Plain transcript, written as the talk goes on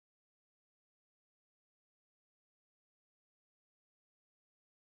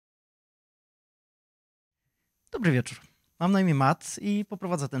Dobry wieczór. Mam na imię Matt i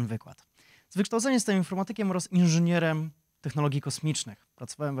poprowadzę ten wykład. Z wykształcenia jestem informatykiem oraz inżynierem technologii kosmicznych.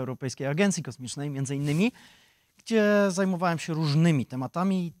 Pracowałem w Europejskiej Agencji Kosmicznej, między innymi, gdzie zajmowałem się różnymi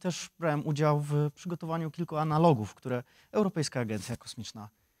tematami i też brałem udział w przygotowaniu kilku analogów, które Europejska Agencja Kosmiczna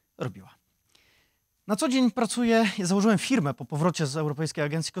robiła. Na co dzień założyłem firmę po powrocie z Europejskiej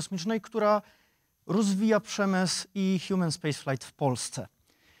Agencji Kosmicznej, która rozwija przemysł i human spaceflight w Polsce.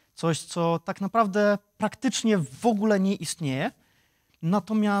 Coś, co tak naprawdę praktycznie w ogóle nie istnieje,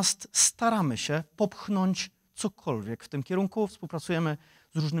 natomiast staramy się popchnąć cokolwiek w tym kierunku. Współpracujemy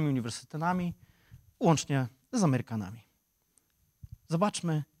z różnymi uniwersytetami, łącznie z Amerykanami.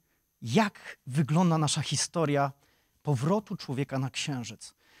 Zobaczmy, jak wygląda nasza historia powrotu człowieka na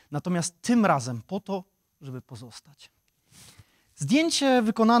Księżyc. Natomiast tym razem po to, żeby pozostać. Zdjęcie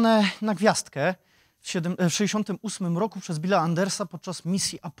wykonane na gwiazdkę w 1968 roku przez Billa Andersa podczas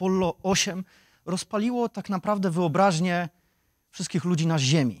misji Apollo 8 rozpaliło tak naprawdę wyobraźnię wszystkich ludzi na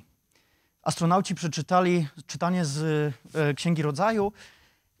Ziemi. Astronauci przeczytali czytanie z Księgi Rodzaju,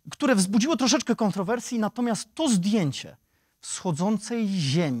 które wzbudziło troszeczkę kontrowersji, natomiast to zdjęcie wschodzącej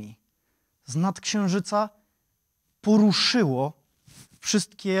Ziemi z nad Księżyca poruszyło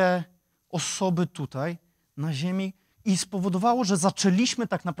wszystkie osoby tutaj na Ziemi i spowodowało, że zaczęliśmy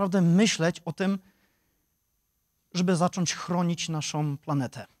tak naprawdę myśleć o tym, żeby zacząć chronić naszą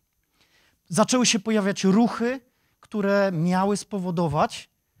planetę. Zaczęły się pojawiać ruchy, które miały spowodować,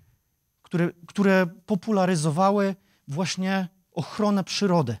 które popularyzowały właśnie ochronę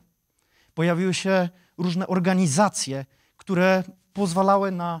przyrody. Pojawiły się różne organizacje, które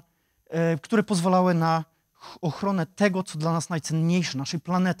pozwalały na ochronę tego, co dla nas najcenniejsze, naszej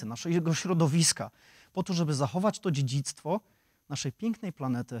planety, naszego środowiska, po to, żeby zachować to dziedzictwo naszej pięknej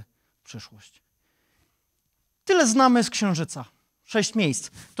planety w przyszłość. Tyle znamy z Księżyca. 6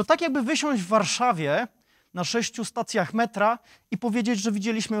 miejsc. To tak jakby wysiąść w Warszawie na 6 stacjach metra i powiedzieć, że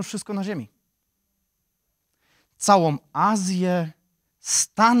widzieliśmy już wszystko na Ziemi. Całą Azję,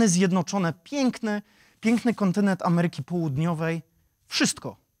 Stany Zjednoczone, piękny kontynent Ameryki Południowej.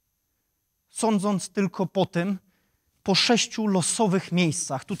 Wszystko. Sądząc tylko po 6 losowych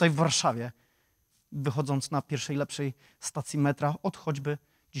miejscach tutaj w Warszawie, wychodząc na pierwszej lepszej stacji metra, choćby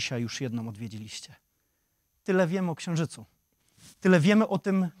dzisiaj już jedną odwiedziliście. Tyle wiemy o Księżycu. Tyle wiemy o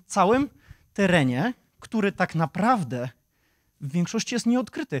tym całym terenie, który tak naprawdę w większości jest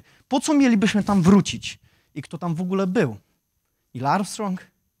nieodkryty. Po co mielibyśmy tam wrócić? I kto tam w ogóle był? Neil Armstrong,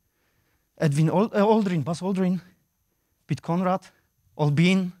 Edwin Aldrin, Buzz Aldrin, Pete Conrad, Ol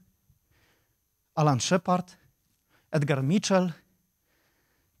Bean, Alan Shepard, Edgar Mitchell,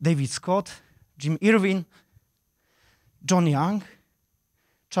 David Scott, Jim Irwin, John Young,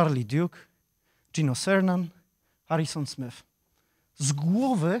 Charlie Duke, Gino Cernan, Harrison Smith. Z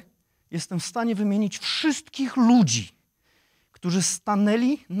głowy jestem w stanie wymienić wszystkich ludzi, którzy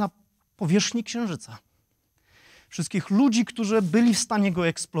stanęli na powierzchni Księżyca. Wszystkich ludzi, którzy byli w stanie go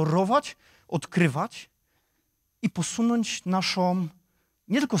eksplorować, odkrywać i posunąć naszą,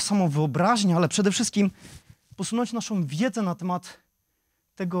 nie tylko samą wyobraźnię, ale przede wszystkim posunąć naszą wiedzę na temat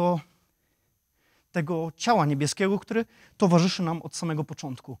tego ciała niebieskiego, który towarzyszy nam od samego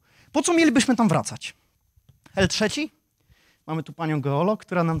początku. Po co mielibyśmy tam wracać? L3? Mamy tu panią geolog,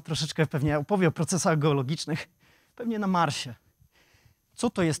 która nam troszeczkę pewnie opowie o procesach geologicznych, pewnie na Marsie. Co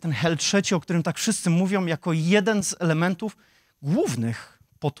to jest ten L3, o którym tak wszyscy mówią, jako jeden z elementów głównych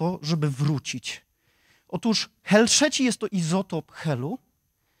po to, żeby wrócić? Otóż L3 jest to izotop helu,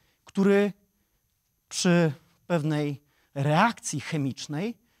 który przy pewnej reakcji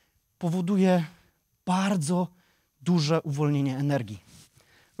chemicznej powoduje bardzo duże uwolnienie energii.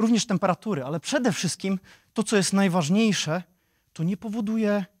 Również temperatury, ale przede wszystkim to, co jest najważniejsze, to nie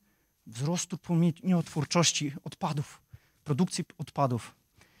powoduje wzrostu promieniotwórczości odpadów, produkcji odpadów.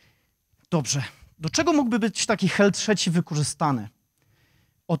 Dobrze, do czego mógłby być taki L3 wykorzystany?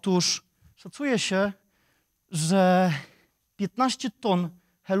 Otóż szacuje się, że 15 ton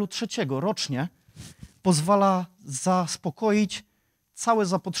helu trzeciego rocznie pozwala zaspokoić całe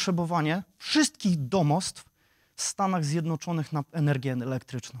zapotrzebowanie wszystkich domostw w Stanach Zjednoczonych na energię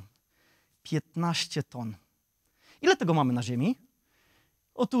elektryczną. 15 ton. Ile tego mamy na Ziemi?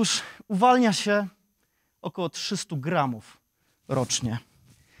 Otóż uwalnia się około 300 gramów rocznie.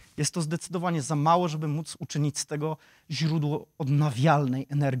 Jest to zdecydowanie za mało, żeby móc uczynić z tego źródło odnawialnej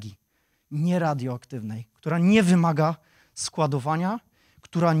energii, nieradioaktywnej, która nie wymaga składowania,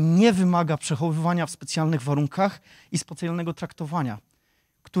 która nie wymaga przechowywania w specjalnych warunkach i specjalnego traktowania,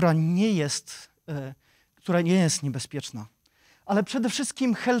 która nie jest niebezpieczna. Ale przede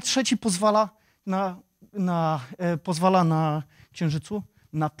wszystkim L3 pozwala na Księżycu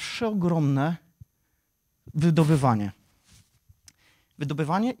na przeogromne wydobywanie.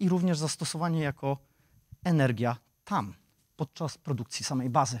 Wydobywanie i również zastosowanie jako energia tam, podczas produkcji samej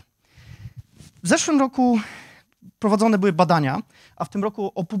bazy. W zeszłym roku prowadzone były badania, a w tym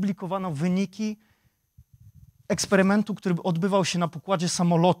roku opublikowano wyniki eksperymentu, który odbywał się na pokładzie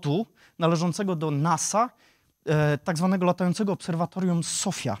samolotu należącego do NASA, tak zwanego latającego obserwatorium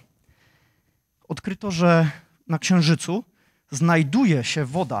SOFIA. Odkryto, że na Księżycu znajduje się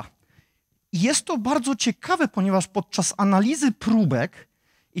woda. I jest to bardzo ciekawe, ponieważ podczas analizy próbek,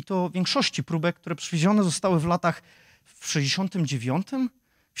 i to większości próbek, które przywiezione zostały w latach w 69,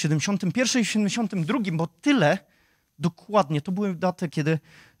 w 71 i w 72, bo tyle dokładnie, to były daty, kiedy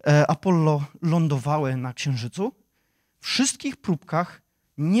Apollo lądowały na Księżycu. W wszystkich próbkach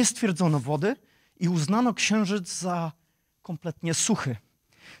nie stwierdzono wody i uznano Księżyc za kompletnie suchy.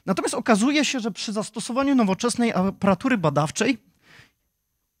 Natomiast okazuje się, że przy zastosowaniu nowoczesnej aparatury badawczej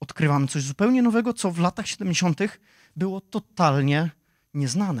odkrywamy coś zupełnie nowego, co w latach 70. było totalnie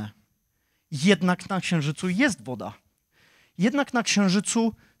nieznane. Jednak na Księżycu jest woda. Jednak na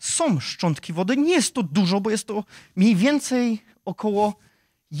Księżycu są szczątki wody. Nie jest to dużo, bo jest to mniej więcej około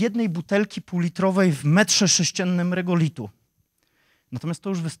 1 butelki półlitrowej w metrze sześciennym regolitu. Natomiast to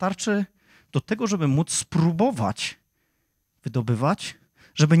już wystarczy do tego, żeby móc spróbować wydobywać,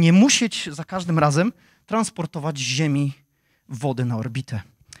 żeby nie musieć za każdym razem transportować z Ziemi wody na orbitę,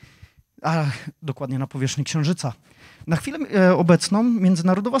 a dokładnie na powierzchnię Księżyca. Na chwilę obecną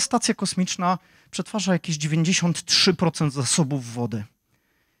Międzynarodowa Stacja Kosmiczna przetwarza jakieś 93% zasobów wody.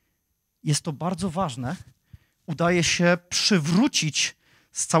 Jest to bardzo ważne. Udaje się przywrócić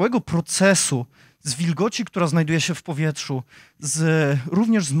z całego procesu, z wilgoci, która znajduje się w powietrzu,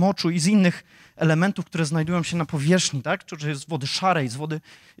 również z moczu i z innych elementów, które znajdują się na powierzchni, tak? Czy z wody szarej, z wody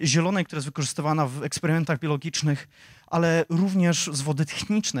zielonej, która jest wykorzystywana w eksperymentach biologicznych, ale również z wody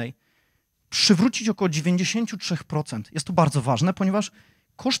technicznej. Przywrócić około 93%. Jest to bardzo ważne, ponieważ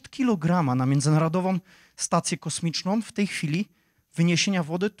koszt kilograma na Międzynarodową Stację Kosmiczną w tej chwili wyniesienia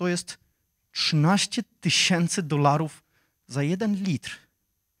wody to jest $13 000 za 1 litr,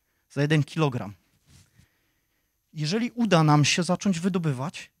 za 1 kilogram. Jeżeli uda nam się zacząć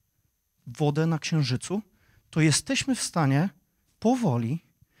wydobywać wodę na Księżycu, to jesteśmy w stanie powoli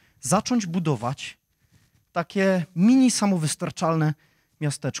zacząć budować takie mini samowystarczalne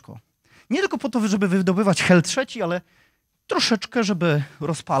miasteczko. Nie tylko po to, żeby wydobywać hel trzeci, ale troszeczkę, żeby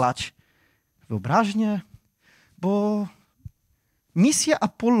rozpalać wyobraźnię, bo misje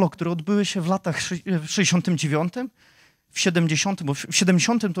Apollo, które odbyły się w latach 69, w 70, bo w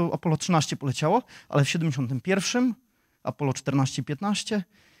 70 to Apollo 13 poleciało, ale w 71 Apollo 14 i 15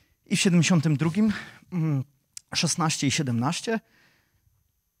 i w 72 16 i 17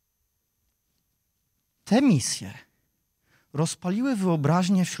 te misje rozpaliły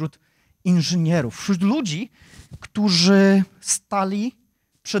wyobraźnię wśród inżynierów, wśród ludzi, którzy stali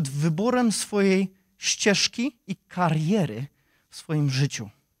przed wyborem swojej ścieżki i kariery w swoim życiu.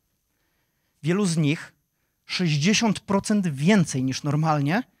 Wielu z nich, 60% więcej niż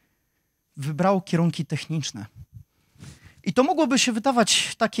normalnie, wybrało kierunki techniczne. I to mogłoby się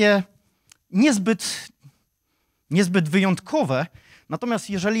wydawać takie niezbyt wyjątkowe, natomiast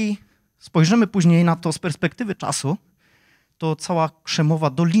jeżeli spojrzymy później na to z perspektywy czasu, to cała Krzemowa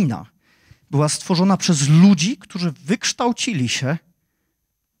Dolina była stworzona przez ludzi, którzy wykształcili się,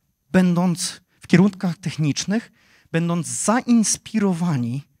 będąc w kierunkach technicznych, będąc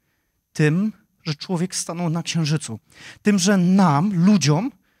zainspirowani tym, że człowiek stanął na Księżycu. Tym, że nam,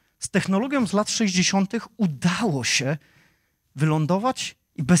 ludziom, z technologią z lat 60. udało się wylądować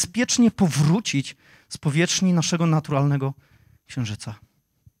i bezpiecznie powrócić z powierzchni naszego naturalnego Księżyca.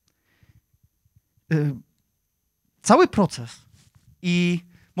 Cały proces i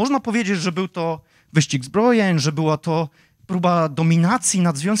można powiedzieć, że był to wyścig zbrojeń, że była to próba dominacji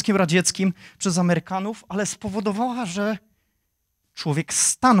nad Związkiem Radzieckim przez Amerykanów, ale spowodowała, że człowiek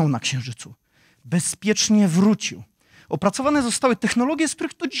stanął na Księżycu, bezpiecznie wrócił. Opracowane zostały technologie, z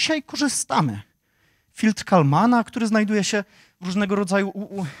których do dzisiaj korzystamy. Filtr Kalmana, który znajduje się w różnego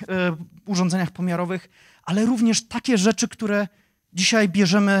rodzaju urządzeniach pomiarowych, ale również takie rzeczy, które dzisiaj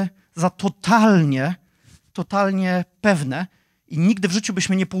bierzemy za totalnie pewne i nigdy w życiu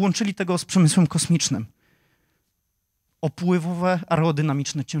byśmy nie połączyli tego z przemysłem kosmicznym. Opływowe,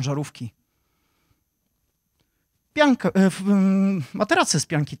 aerodynamiczne ciężarówki. Materace z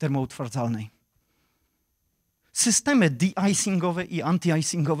pianki termoutwardzalnej. Systemy de-icingowe i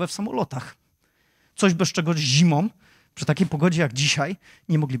anti-icingowe w samolotach. Coś, bez czego zimą, przy takiej pogodzie jak dzisiaj,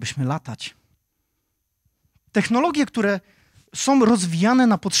 nie moglibyśmy latać. Technologie, które są rozwijane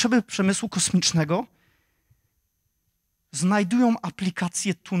na potrzeby przemysłu kosmicznego, znajdują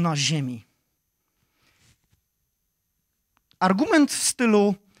aplikacje tu na Ziemi. argument w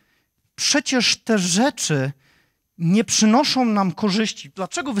stylu przecież te rzeczy nie przynoszą nam korzyści.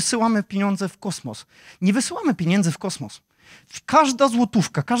 Dlaczego wysyłamy pieniądze w kosmos? Nie wysyłamy pieniędzy w kosmos. Każda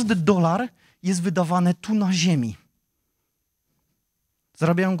złotówka, każdy dolar jest wydawany tu na Ziemi.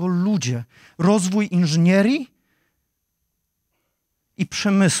 Zarabiają go ludzie. Rozwój inżynierii i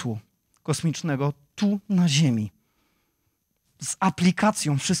przemysłu kosmicznego tu na Ziemi. Z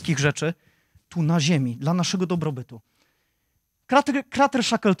aplikacją wszystkich rzeczy tu na Ziemi, dla naszego dobrobytu. Krater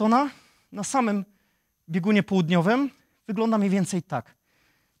Shackletona na samym biegunie południowym wygląda mniej więcej tak.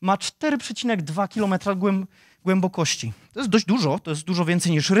 Ma 4,2 km głębokości. To jest dość dużo, to jest dużo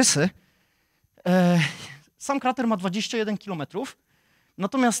więcej niż Rysy. Sam krater ma 21 km.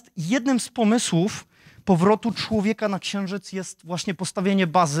 Natomiast jednym z pomysłów powrotu człowieka na Księżyc jest właśnie postawienie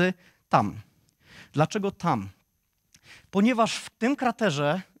bazy tam. Dlaczego tam? Ponieważ w tym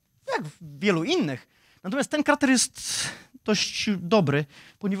kraterze, jak w wielu innych, natomiast ten krater jest dość dobry,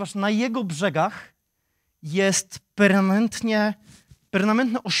 ponieważ na jego brzegach jest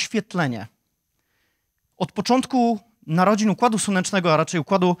permanentne oświetlenie. Od początku narodzin Układu Słonecznego, a raczej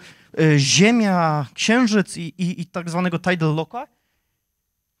Układu Ziemia, Księżyc i tak zwanego tidal locka,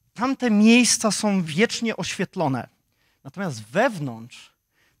 tamte miejsca są wiecznie oświetlone. Natomiast wewnątrz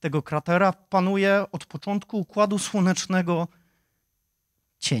tego kratera panuje od początku Układu Słonecznego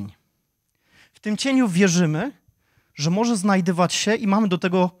cień. W tym cieniu wierzymy, że może znajdywać się, i mamy do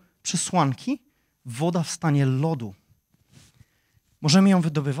tego przesłanki, woda w stanie lodu. Możemy ją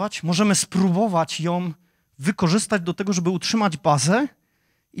wydobywać, możemy spróbować ją wykorzystać do tego, żeby utrzymać bazę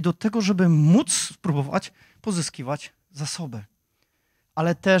i do tego, żeby móc spróbować pozyskiwać zasoby.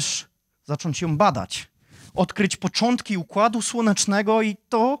 Ale też zacząć ją badać, odkryć początki Układu Słonecznego i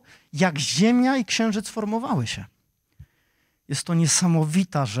to, jak Ziemia i Księżyc formowały się. Jest to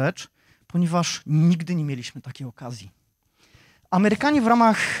niesamowita rzecz, ponieważ nigdy nie mieliśmy takiej okazji. Amerykanie w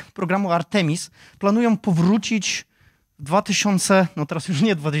ramach programu Artemis planują powrócić w 2000, no teraz już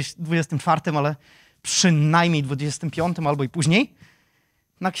nie 2024, ale przynajmniej 25 albo i później,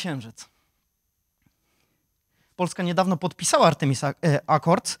 na Księżyc. Polska niedawno podpisała Artemis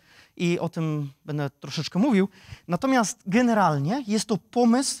Accords i o tym będę troszeczkę mówił. Natomiast generalnie jest to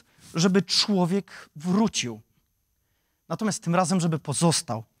pomysł, żeby człowiek wrócił. Natomiast tym razem, żeby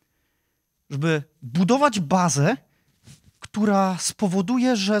pozostał. Żeby budować bazę, która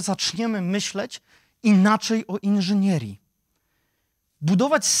spowoduje, że zaczniemy myśleć inaczej o inżynierii.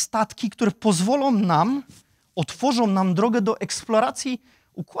 Budować statki, które pozwolą nam, otworzą nam drogę do eksploracji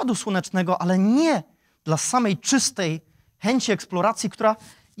Układu Słonecznego, ale nie dla samej czystej chęci eksploracji, która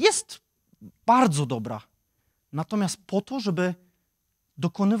jest bardzo dobra. Natomiast po to, żeby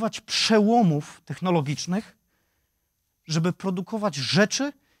dokonywać przełomów technologicznych, żeby produkować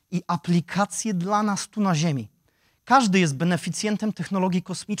rzeczy i aplikacje dla nas tu na Ziemi. Każdy jest beneficjentem technologii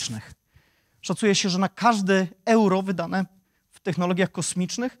kosmicznych. Szacuje się, że na każde euro wydane w technologiach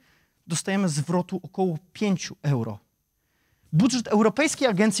kosmicznych dostajemy zwrotu około 5 euro. Budżet Europejskiej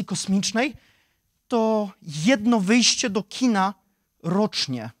Agencji Kosmicznej to jedno wyjście do kina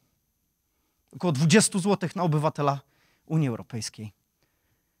rocznie. Około 20 zł na obywatela Unii Europejskiej.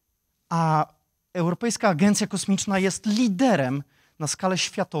 A Europejska Agencja Kosmiczna jest liderem na skalę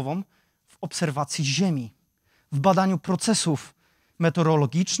światową w obserwacji Ziemi, w badaniu procesów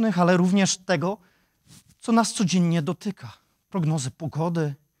meteorologicznych, ale również tego, co nas codziennie dotyka. Prognozy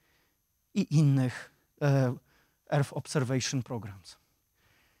pogody i innych Earth Observation Programs.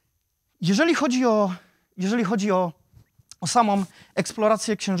 Jeżeli chodzi o samą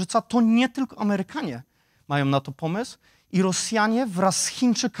eksplorację Księżyca, to nie tylko Amerykanie mają na to pomysł i Rosjanie wraz z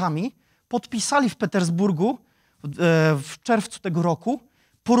Chińczykami podpisali w Petersburgu w czerwcu tego roku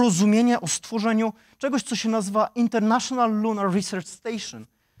porozumienie o stworzeniu czegoś, co się nazywa International Lunar Research Station.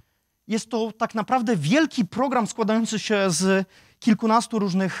 Jest to tak naprawdę wielki program składający się z kilkunastu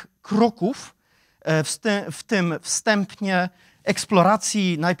różnych kroków, w tym wstępnie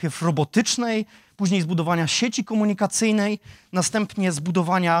eksploracji najpierw robotycznej, później zbudowania sieci komunikacyjnej, następnie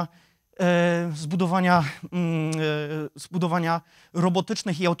zbudowania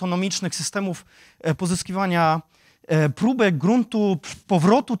robotycznych i autonomicznych systemów pozyskiwania próbek gruntu,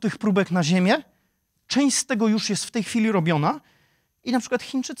 powrotu tych próbek na Ziemię. Część z tego już jest w tej chwili robiona i na przykład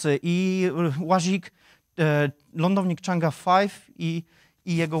Chińczycy i łazik, lądownik Chang'e 5 i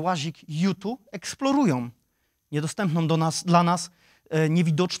jego łazik U2 eksplorują niedostępną dla nas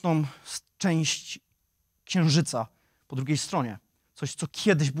niewidoczną część Księżyca po drugiej stronie. Coś, co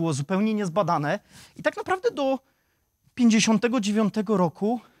kiedyś było zupełnie niezbadane i tak naprawdę do 1959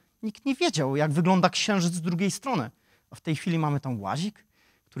 roku nikt nie wiedział, jak wygląda Księżyc z drugiej strony. A w tej chwili mamy tam łazik,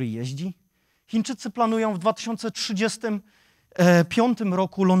 który jeździ. Chińczycy planują w 2030 2005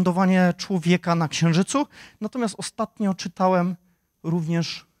 roku lądowanie człowieka na Księżycu, natomiast ostatnio czytałem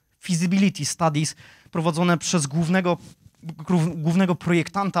również feasibility studies prowadzone przez głównego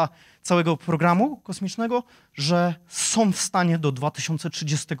projektanta całego programu kosmicznego, że są w stanie do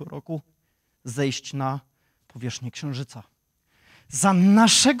 2030 roku zejść na powierzchnię Księżyca. Za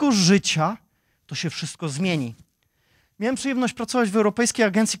naszego życia to się wszystko zmieni. Miałem przyjemność pracować w Europejskiej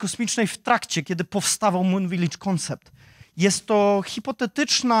Agencji Kosmicznej w trakcie, kiedy powstawał Moon Village Concept. Jest to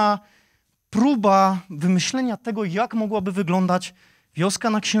hipotetyczna próba wymyślenia tego, jak mogłaby wyglądać wioska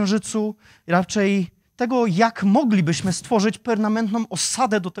na Księżycu, raczej tego, jak moglibyśmy stworzyć permanentną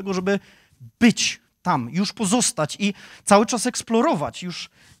osadę do tego, żeby być tam, już pozostać i cały czas eksplorować, już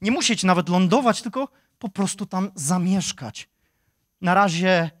nie musieć nawet lądować, tylko po prostu tam zamieszkać. Na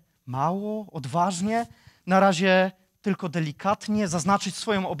razie mało, odważnie, na razie tylko delikatnie zaznaczyć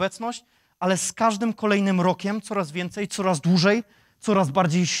swoją obecność, ale z każdym kolejnym rokiem coraz więcej, coraz dłużej, coraz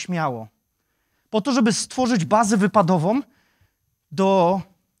bardziej śmiało. Po to, żeby stworzyć bazę wypadową do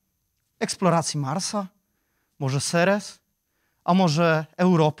eksploracji Marsa, może Ceres, a może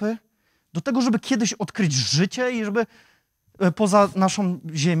Europy, do tego, żeby kiedyś odkryć życie i żeby poza naszą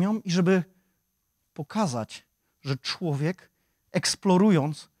Ziemią i żeby pokazać, że człowiek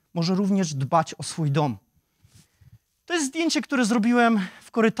eksplorując może również dbać o swój dom. To jest zdjęcie, które zrobiłem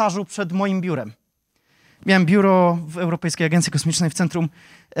w korytarzu przed moim biurem. Miałem biuro w Europejskiej Agencji Kosmicznej w Centrum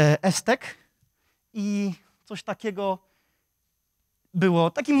ESTEC i coś było,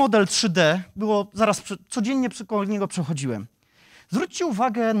 taki model 3D, codziennie koło niego przechodziłem. Zwróćcie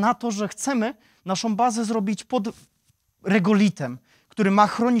uwagę na to, że chcemy naszą bazę zrobić pod regolitem, który ma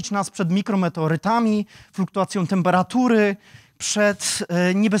chronić nas przed mikrometeorytami, fluktuacją temperatury, przed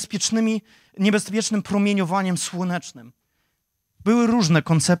niebezpiecznym promieniowaniem słonecznym. Były różne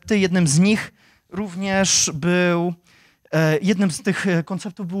koncepty, jednym z tych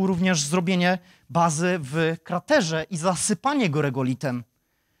konceptów było również zrobienie bazy w kraterze i zasypanie go regolitem.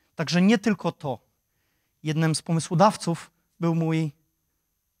 Także nie tylko to. Jednym z pomysłodawców był mój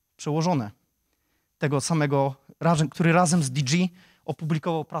przełożony, tego samego, który razem z DG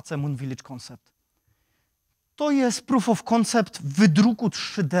opublikował pracę Moon Village Concept. To jest proof of concept w wydruku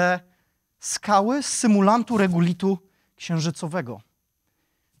 3D skały z symulantu regolitu księżycowego.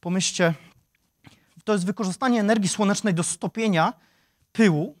 Pomyślcie, to jest wykorzystanie energii słonecznej do stopienia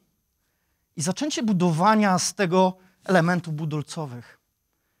pyłu i zaczęcie budowania z tego elementów budulcowych.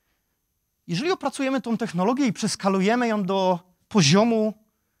 Jeżeli opracujemy tą technologię i przeskalujemy ją do poziomu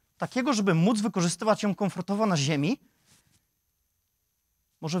takiego, żeby móc wykorzystywać ją komfortowo na Ziemi,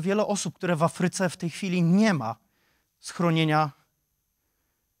 może wiele osób, które w Afryce w tej chwili nie ma schronienia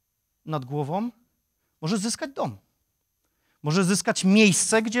nad głową, może zyskać dom. Może zyskać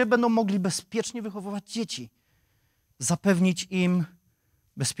miejsce, gdzie będą mogli bezpiecznie wychowywać dzieci. Zapewnić im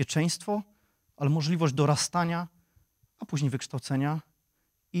bezpieczeństwo, ale możliwość dorastania, a później wykształcenia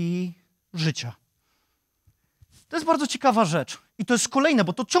i życia. To jest bardzo ciekawa rzecz. I to jest kolejne,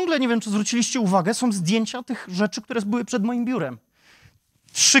 bo to ciągle, nie wiem, czy zwróciliście uwagę, są zdjęcia tych rzeczy, które były przed moim biurem.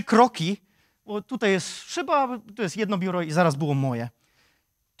 3 kroki, bo tutaj jest szyba, tu jest jedno biuro i zaraz było moje.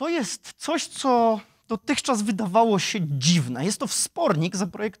 To jest coś, co dotychczas wydawało się dziwne. Jest to wspornik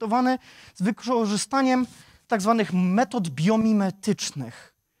zaprojektowany z wykorzystaniem tak zwanych metod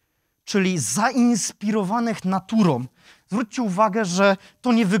biomimetycznych, czyli zainspirowanych naturą. Zwróćcie uwagę, że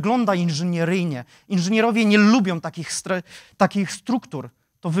to nie wygląda inżynieryjnie. Inżynierowie nie lubią takich struktur.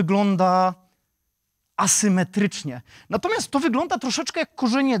 To wygląda asymetrycznie. Natomiast to wygląda troszeczkę jak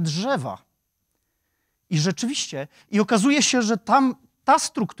korzenie drzewa. I rzeczywiście, okazuje się, że ta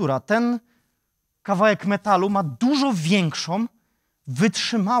struktura, ten kawałek metalu ma dużo większą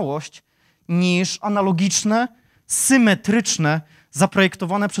wytrzymałość niż analogiczne, symetryczne,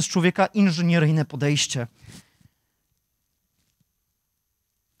 zaprojektowane przez człowieka inżynieryjne podejście.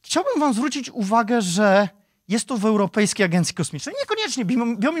 Chciałbym wam zwrócić uwagę, że jest to w Europejskiej Agencji Kosmicznej. Niekoniecznie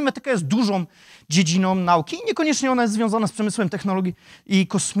biomimetyka jest dużą dziedziną nauki i niekoniecznie ona jest związana z przemysłem technologii i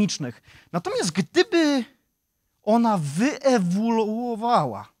kosmicznych. Natomiast gdyby ona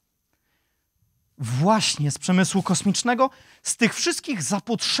wyewoluowała właśnie z przemysłu kosmicznego, z tych wszystkich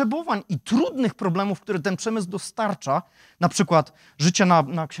zapotrzebowań i trudnych problemów, które ten przemysł dostarcza, na przykład życie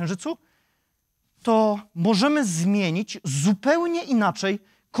na Księżycu, to możemy zmienić zupełnie inaczej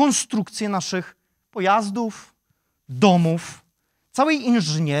konstrukcję naszych pojazdów, domów, całej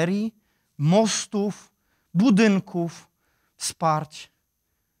inżynierii, mostów, budynków, wsparć.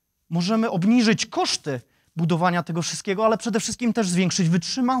 Możemy obniżyć koszty budowania tego wszystkiego, ale przede wszystkim też zwiększyć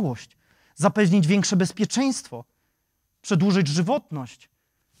wytrzymałość, zapewnić większe bezpieczeństwo, przedłużyć żywotność.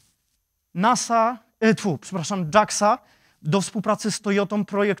 JAXA do współpracy z Toyotą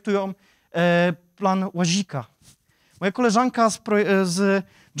projektują plan łazika. Moja koleżanka z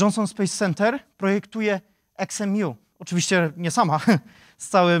Johnson Space Center projektuje XMU. Oczywiście nie sama, z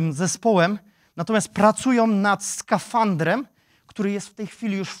całym zespołem. Natomiast pracują nad skafandrem, który jest w tej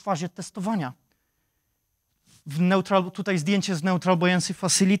chwili już w fazie testowania. Tutaj zdjęcie z Neutral Buoyancy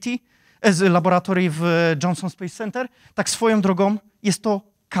Facility, z laboratorii w Johnson Space Center. Tak swoją drogą jest to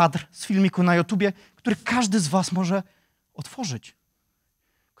kadr z filmiku na YouTubie, który każdy z was może otworzyć.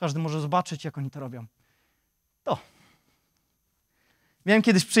 Każdy może zobaczyć, jak oni to robią. To. Miałem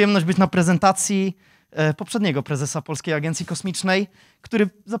kiedyś przyjemność być na prezentacji poprzedniego prezesa Polskiej Agencji Kosmicznej, który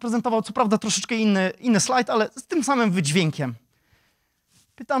zaprezentował co prawda troszeczkę inny slajd, ale z tym samym wydźwiękiem.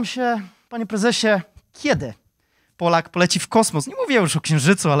 Pytam się, panie prezesie, kiedy Polak poleci w kosmos? Nie mówię już o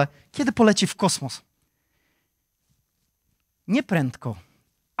Księżycu, ale kiedy poleci w kosmos? Nie prędko,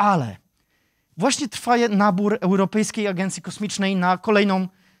 ale właśnie trwa nabór Europejskiej Agencji Kosmicznej na kolejną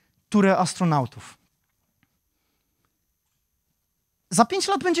turę astronautów. Za 5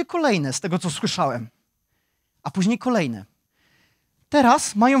 lat będzie kolejne, z tego co słyszałem, a później kolejne.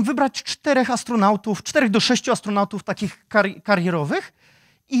 Teraz mają wybrać 4 do 6 astronautów takich karierowych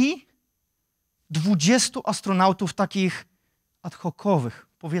i 20 astronautów takich ad hocowych,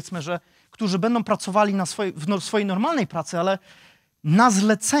 powiedzmy, że którzy będą pracowali w swojej normalnej pracy, ale na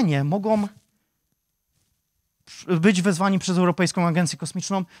zlecenie mogą być wezwani przez Europejską Agencję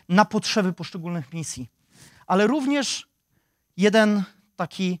Kosmiczną na potrzeby poszczególnych misji. Ale również jeden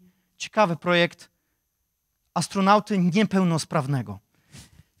taki ciekawy projekt astronauty niepełnosprawnego,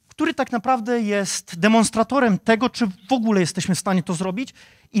 który tak naprawdę jest demonstratorem tego, czy w ogóle jesteśmy w stanie to zrobić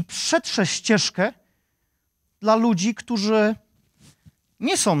i przetrze ścieżkę dla ludzi, którzy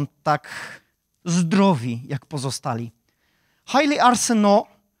nie są tak zdrowi jak pozostali. Hailey Arsenault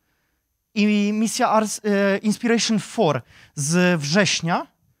i misja Inspiration 4 z września.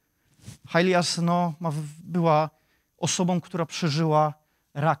 Hailey Arsenault była osobą, która przeżyła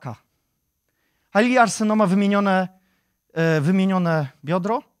raka. Hailey Arsenault ma wymienione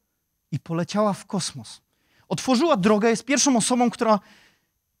biodro i poleciała w kosmos. Otworzyła drogę, jest pierwszą osobą,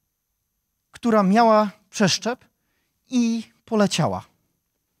 która miała przeszczep i poleciała.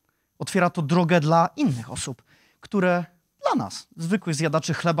 Otwiera to drogę dla innych osób, dla nas, zwykłych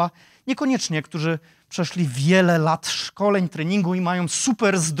zjadaczy chleba, niekoniecznie, którzy przeszli wiele lat szkoleń, treningu i mają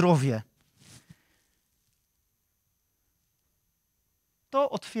super zdrowie. To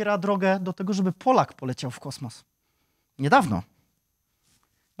otwiera drogę do tego, żeby Polak poleciał w kosmos. Niedawno,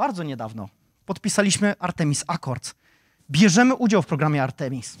 bardzo niedawno, podpisaliśmy Artemis Accords. Bierzemy udział w programie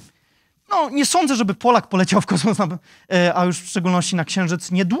Artemis. No, nie sądzę, żeby Polak poleciał w kosmos, a już w szczególności na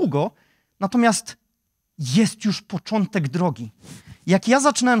Księżyc niedługo, natomiast jest już początek drogi. Jak ja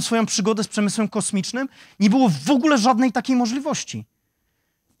zaczynałem swoją przygodę z przemysłem kosmicznym, nie było w ogóle żadnej takiej możliwości.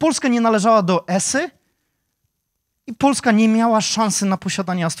 Polska nie należała do ESY i Polska nie miała szansy na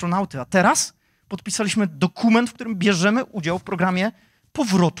posiadanie astronauty, a teraz podpisaliśmy dokument, w którym bierzemy udział w programie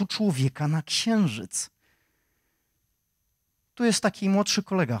powrotu człowieka na Księżyc. Tu jest taki młodszy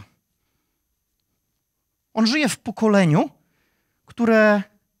kolega. On żyje w pokoleniu, które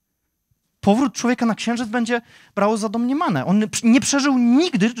powrót człowieka na Księżyc będzie brało za domniemane. On nie przeżył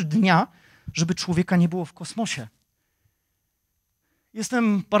nigdy dnia, żeby człowieka nie było w kosmosie.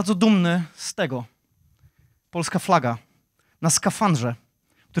 Jestem bardzo dumny z tego. Polska flaga na skafandrze,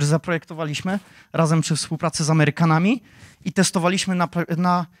 który zaprojektowaliśmy razem przy współpracy z Amerykanami i testowaliśmy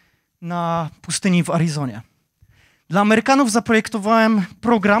na pustyni w Arizonie. Dla Amerykanów zaprojektowałem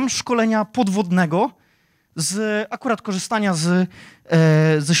program szkolenia podwodnego akurat korzystania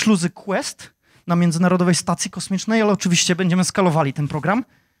ze śluzy Quest na Międzynarodowej Stacji Kosmicznej, ale oczywiście będziemy skalowali ten program.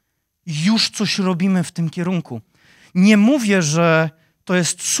 Już coś robimy w tym kierunku. Nie mówię, że to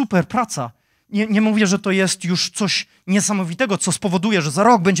jest super praca. Nie mówię, że to jest już coś niesamowitego, co spowoduje, że za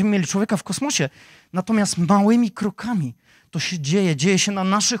rok będziemy mieli człowieka w kosmosie. Natomiast małymi krokami to się dzieje się na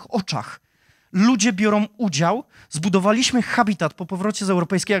naszych oczach. Ludzie biorą udział. Zbudowaliśmy habitat po powrocie z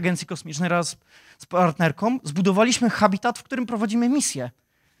Europejskiej Agencji Kosmicznej raz z partnerką. Zbudowaliśmy habitat, w którym prowadzimy misję.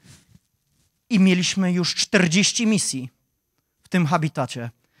 I mieliśmy już 40 misji w tym habitacie.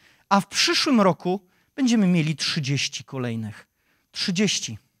 A w przyszłym roku będziemy mieli 30 kolejnych.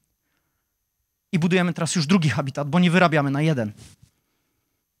 30. I budujemy teraz już drugi habitat, bo nie wyrabiamy na jeden.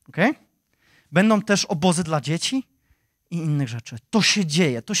 Okay? Będą też obozy dla dzieci i innych rzeczy. To się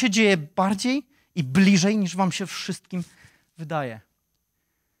dzieje. To się dzieje bardziej i bliżej, niż wam się wszystkim wydaje.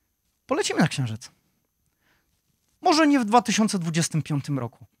 Polecimy na Księżyc. Może nie w 2025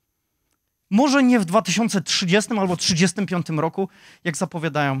 roku. Może nie w 2030 albo 2035 roku,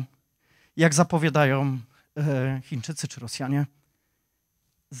 jak zapowiadają Chińczycy czy Rosjanie,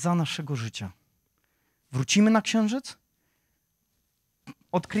 za naszego życia. Wrócimy na Księżyc,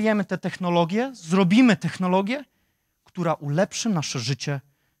 odkryjemy te technologie, zrobimy technologię, która ulepszy nasze życie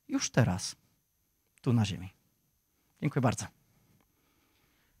już teraz, tu na Ziemi. Dziękuję bardzo.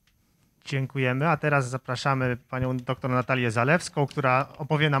 Dziękujemy, a teraz zapraszamy panią dr Natalię Zalewską, która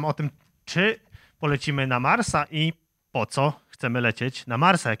opowie nam o tym, czy polecimy na Marsa i po co chcemy lecieć na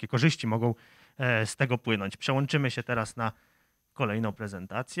Marsa, jakie korzyści mogą z tego płynąć. Przełączymy się teraz na kolejną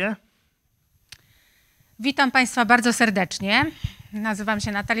prezentację. Witam Państwa bardzo serdecznie. Nazywam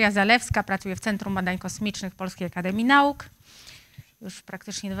się Natalia Zalewska, pracuję w Centrum Badań Kosmicznych Polskiej Akademii Nauk. Już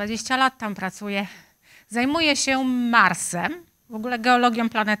praktycznie 20 lat tam pracuję. Zajmuję się Marsem, w ogóle geologią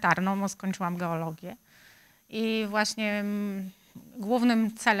planetarną, bo skończyłam geologię. I właśnie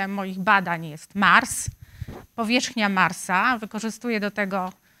głównym celem moich badań jest Mars, powierzchnia Marsa. Wykorzystuję do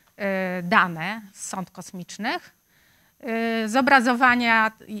tego dane z sond kosmicznych,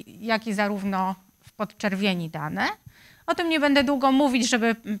 zobrazowania, jak i zarówno w podczerwieni dane. O tym nie będę długo mówić,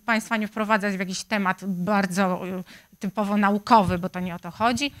 żeby Państwa nie wprowadzać w jakiś temat bardzo typowo naukowy, bo to nie o to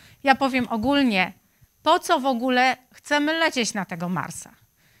chodzi. Ja powiem ogólnie, po co w ogóle chcemy lecieć na tego Marsa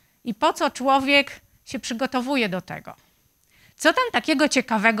i po co człowiek się przygotowuje do tego. Co tam takiego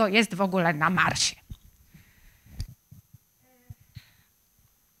ciekawego jest w ogóle na Marsie?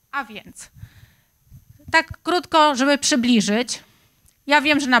 A więc, tak krótko, żeby przybliżyć. Ja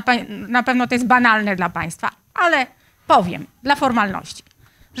wiem, że na pewno to jest banalne dla Państwa, ale powiem dla formalności,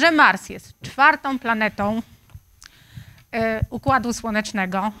 że Mars jest 4. planetą Układu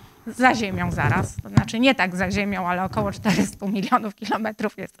Słonecznego, za Ziemią zaraz, to znaczy nie tak za Ziemią, ale około 400 milionów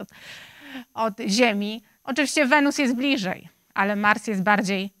kilometrów jest od Ziemi. Oczywiście Wenus jest bliżej, ale Mars jest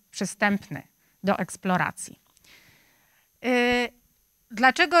bardziej przystępny do eksploracji.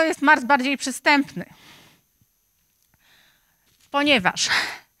 Dlaczego jest Mars bardziej przystępny? Ponieważ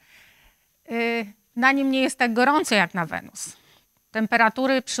na nim nie jest tak gorąco jak na Wenus.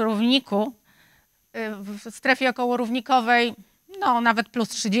 Temperatury przy równiku w strefie okołorównikowej no nawet plus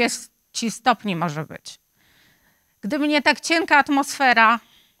 30 stopni może być. Gdyby nie tak cienka atmosfera,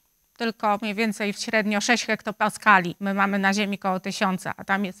 tylko mniej więcej średnio 6 hektopaskali, my mamy na Ziemi koło 1000, a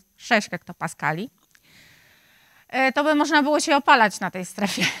tam jest 6 hektopaskali, to by można było się opalać na tej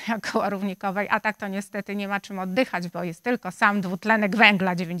strefie okołorównikowej, a tak to niestety nie ma czym oddychać, bo jest tylko sam dwutlenek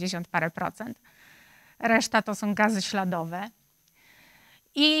węgla, 90 parę procent. Reszta to są gazy śladowe.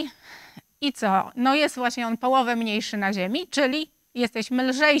 I co? No jest właśnie on połowę mniejszy na Ziemi, czyli jesteśmy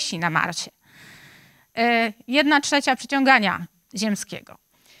lżejsi na Marsie. 1/3 przyciągania ziemskiego.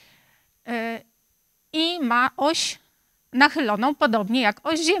 I ma oś nachyloną podobnie jak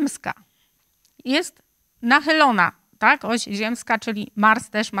oś ziemska. Jest nachylona, tak? Oś ziemska, czyli Mars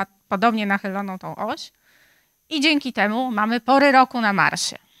też ma podobnie nachyloną tą oś. I dzięki temu mamy pory roku na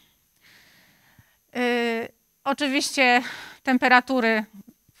Marsie. Oczywiście temperatury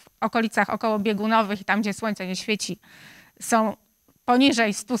w okolicach okołobiegunowych i tam, gdzie słońce nie świeci, są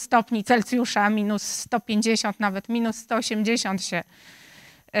poniżej 100 stopni Celsjusza, minus 150, nawet minus 180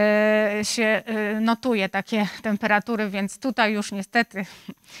 się notuje takie temperatury, więc tutaj już niestety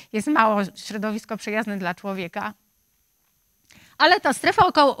jest mało środowisko przyjazne dla człowieka. Ale ta strefa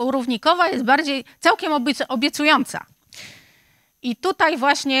okołorównikowa jest bardziej całkiem obiecująca. I tutaj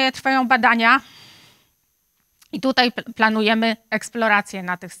właśnie trwają badania i tutaj planujemy eksplorację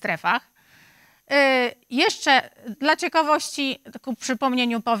na tych strefach. Jeszcze dla ciekawości, ku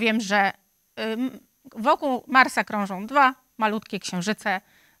przypomnieniu powiem, że wokół Marsa krążą 2 malutkie księżyce,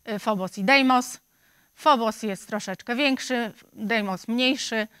 Phobos i Deimos. Phobos jest troszeczkę większy, Deimos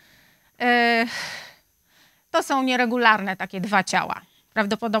mniejszy. To są nieregularne takie 2 ciała.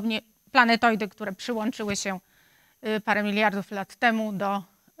 Prawdopodobnie planetoidy, które przyłączyły się parę miliardów lat temu do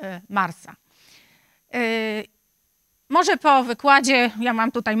Marsa. Może po wykładzie, ja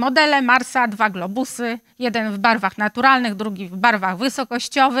mam tutaj modele Marsa, 2 globusy, jeden w barwach naturalnych, drugi w barwach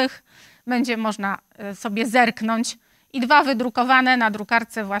wysokościowych. Będzie można sobie zerknąć. I 2 wydrukowane na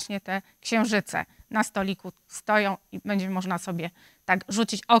drukarce właśnie te księżyce na stoliku stoją i będzie można sobie tak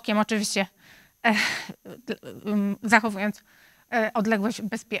rzucić okiem, oczywiście zachowując odległość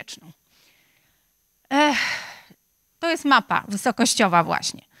bezpieczną. To jest mapa wysokościowa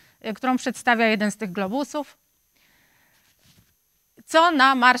właśnie, którą przedstawia jeden z tych globusów. Co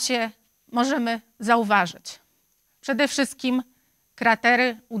na Marsie możemy zauważyć? Przede wszystkim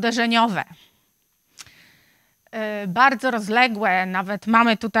kratery uderzeniowe. Bardzo rozległe, nawet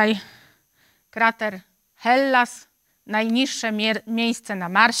mamy tutaj krater Hellas, najniższe miejsce na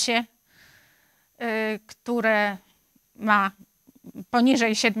Marsie, które ma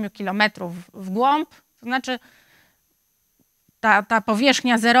poniżej 7 km w głąb, To znaczy ta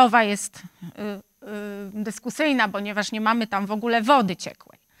powierzchnia zerowa jest dyskusyjna, ponieważ nie mamy tam w ogóle wody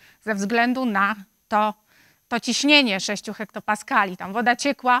ciekłej. Ze względu na to ciśnienie 6 hektopaskali. Tam woda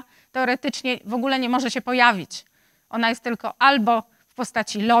ciekła teoretycznie w ogóle nie może się pojawić. Ona jest tylko albo w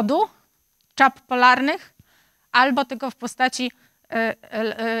postaci lodu, czap polarnych, albo tylko w postaci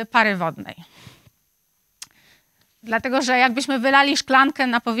pary wodnej. Dlatego, że jakbyśmy wylali szklankę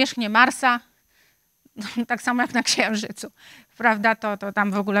na powierzchnię Marsa, tak samo jak na Księżycu, prawda, to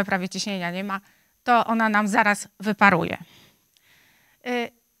tam w ogóle prawie ciśnienia nie ma, to ona nam zaraz wyparuje.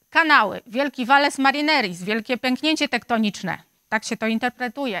 Kanały, wielki valles marineris, wielkie pęknięcie tektoniczne, tak się to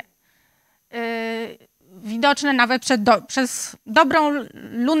interpretuje. Widoczne nawet przez dobrą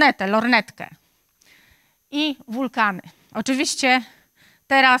lunetę, lornetkę. I wulkany. Oczywiście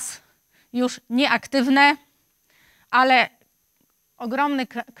teraz już nieaktywne, ale ogromny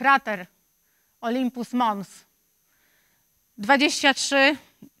krater Olympus Mons, 23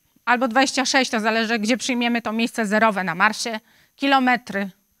 albo 26, to zależy, gdzie przyjmiemy to miejsce zerowe na Marsie, kilometry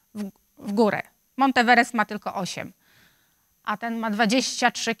w górę. Monteverest ma tylko 8, a ten ma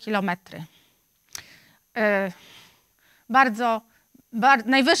 23 kilometry.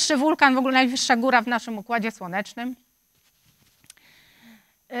 Najwyższy wulkan, w ogóle najwyższa góra w naszym Układzie Słonecznym.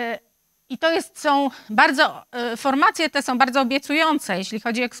 I formacje te są bardzo obiecujące, jeśli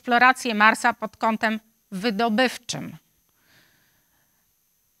chodzi o eksplorację Marsa pod kątem wydobywczym.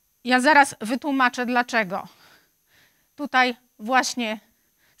 Ja zaraz wytłumaczę dlaczego. Tutaj właśnie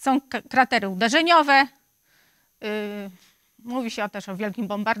są kratery uderzeniowe. Mówi się też o wielkim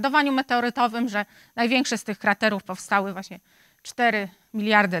bombardowaniu meteorytowym, że największe z tych kraterów powstały właśnie 4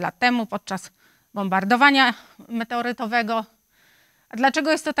 miliardy lat temu podczas bombardowania meteorytowego. A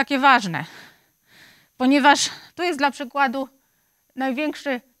dlaczego jest to takie ważne? Ponieważ tu jest dla przykładu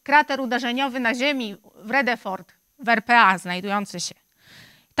największy krater uderzeniowy na Ziemi w Redeford, w RPA znajdujący się.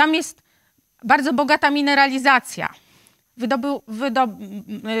 Tam jest bardzo bogata mineralizacja.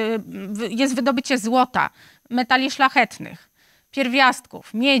 Jest wydobycie złota, metali szlachetnych,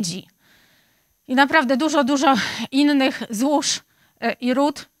 pierwiastków, miedzi i naprawdę dużo innych złóż i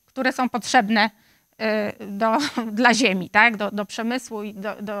ród, które są potrzebne dla Ziemi, tak? do przemysłu i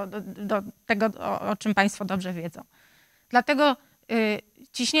do tego, o czym Państwo dobrze wiedzą. Dlatego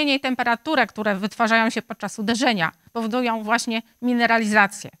ciśnienie i temperatura, które wytwarzają się podczas uderzenia, powodują właśnie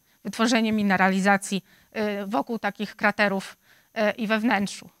mineralizację, wytworzenie mineralizacji wokół takich kraterów i we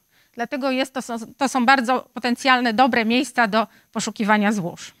wnętrzu. Dlatego to są bardzo potencjalne, dobre miejsca do poszukiwania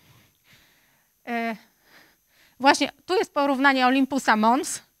złóż. Właśnie tu jest porównanie Olympusa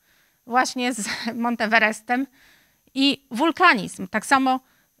Mons właśnie z Monteverestem i wulkanizm. Tak samo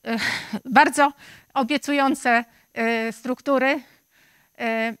bardzo obiecujące struktury,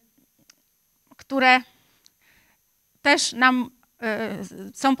 które też nam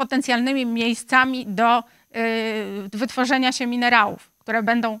są potencjalnymi miejscami do wytworzenia się minerałów, które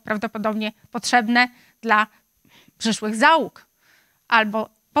będą prawdopodobnie potrzebne dla przyszłych załóg albo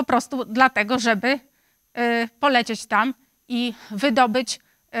po prostu dlatego, żeby polecieć tam i wydobyć,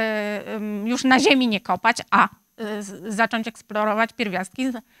 już na Ziemi nie kopać, a zacząć eksplorować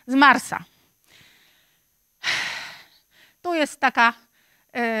pierwiastki z Marsa. Tu jest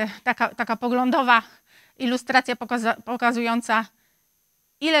taka poglądowa ilustracja pokazująca,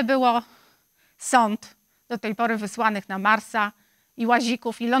 ile było sond do tej pory wysłanych na Marsa i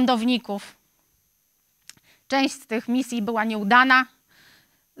łazików, i lądowników. Część z tych misji była nieudana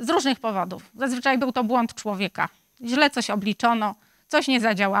z różnych powodów. Zazwyczaj był to błąd człowieka. Źle coś obliczono, coś nie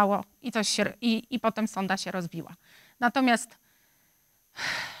zadziałało i potem sonda się rozbiła. Natomiast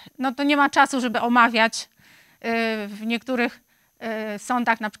no to nie ma czasu, żeby omawiać. W niektórych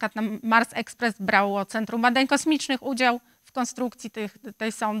sondach, na przykład na Mars Express brało Centrum Badań Kosmicznych udział w konstrukcji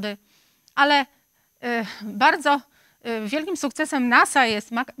tej sondy, ale bardzo wielkim sukcesem NASA jest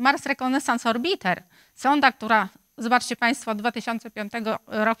Mars Reconnaissance Orbiter. Sonda, która, zobaczcie Państwo, od 2005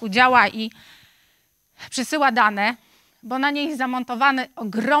 roku działa i przysyła dane, bo na niej jest zamontowany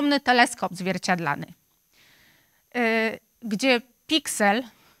ogromny teleskop zwierciadlany, gdzie piksel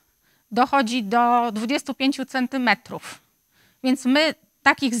dochodzi do 25 centymetrów. Więc my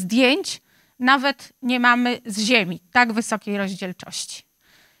takich zdjęć nawet nie mamy z Ziemi, tak wysokiej rozdzielczości.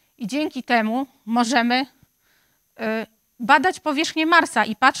 I dzięki temu możemy badać powierzchnię Marsa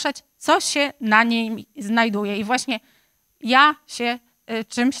i patrzeć, co się na niej znajduje. I właśnie ja się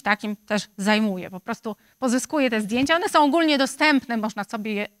czymś takim też zajmuję. Po prostu pozyskuję te zdjęcia. One są ogólnie dostępne, można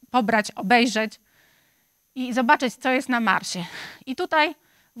sobie je pobrać, obejrzeć i zobaczyć, co jest na Marsie. I tutaj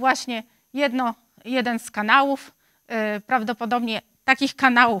właśnie jeden z kanałów, prawdopodobnie takich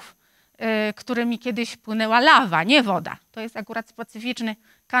kanałów którymi kiedyś płynęła lawa, nie woda. To jest akurat specyficzny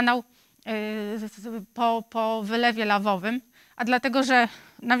kanał po wylewie lawowym, a dlatego, że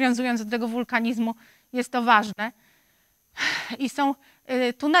nawiązując do tego wulkanizmu jest to ważne. I są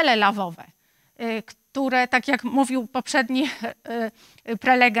tunele lawowe, które, tak jak mówił poprzedni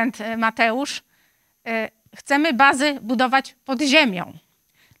prelegent Mateusz, chcemy bazy budować pod ziemią.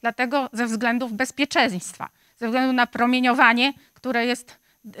 Dlatego ze względów bezpieczeństwa, ze względu na promieniowanie, które jest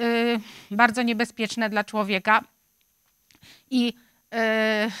bardzo niebezpieczne dla człowieka i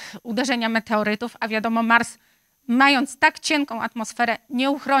uderzenia meteorytów, a wiadomo, Mars, mając tak cienką atmosferę,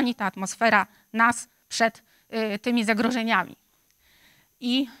 nie uchroni ta atmosfera nas przed tymi zagrożeniami.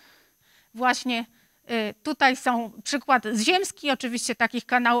 I właśnie tutaj są przykład ziemski, oczywiście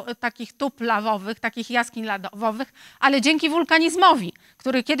takich tub lawowych, takich jaskiń lawowych, ale dzięki wulkanizmowi,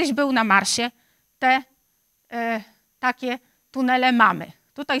 który kiedyś był na Marsie, te takie tunele mamy.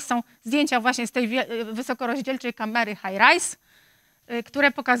 Tutaj są zdjęcia właśnie z tej wysokorozdzielczej kamery high-rise,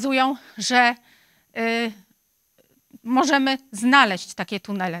 które pokazują, że możemy znaleźć takie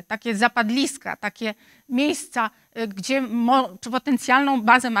tunele, takie zapadliska, takie miejsca, gdzie potencjalną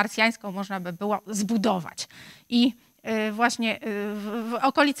bazę marsjańską można by było zbudować. I właśnie w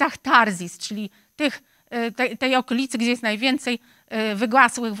okolicach Tarzis, czyli tej okolicy, gdzie jest najwięcej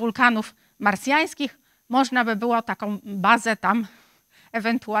wygasłych wulkanów marsjańskich, można by było taką bazę tam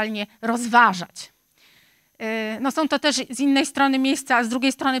ewentualnie rozważać. No są to też z innej strony miejsca, a z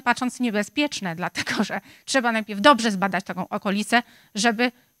drugiej strony patrząc niebezpieczne, dlatego że trzeba najpierw dobrze zbadać taką okolicę,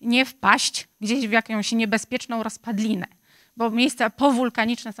 żeby nie wpaść gdzieś w jakąś niebezpieczną rozpadlinę, bo miejsca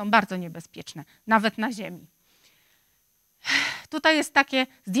powulkaniczne są bardzo niebezpieczne, nawet na Ziemi. Tutaj jest takie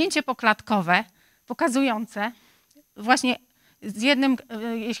zdjęcie poklatkowe pokazujące właśnie z jednym,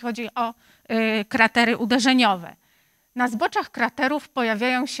 jeśli chodzi o kratery uderzeniowe. Na zboczach kraterów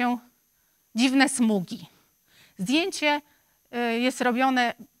pojawiają się dziwne smugi. Zdjęcie jest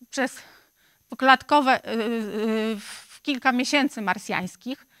robione przez poklatkowe w kilka miesięcy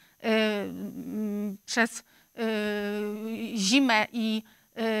marsjańskich, przez zimę i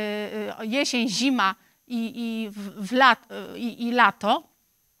jesień, zima i lato.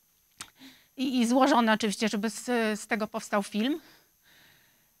 I złożone oczywiście, żeby z tego powstał film.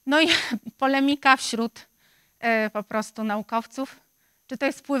 No i polemika wśród po prostu naukowców, czy to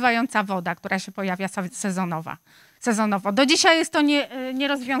jest spływająca woda, która się pojawia sezonowo. Do dzisiaj jest to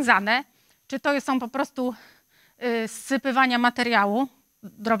nierozwiązane, czy to są po prostu zsypywania materiału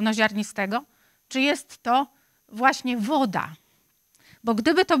drobnoziarnistego, czy jest to właśnie woda. Bo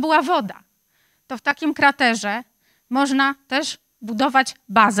gdyby to była woda, to w takim kraterze można też budować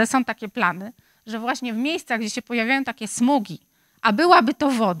bazę, są takie plany, że właśnie w miejscach, gdzie się pojawiają takie smugi, a byłaby to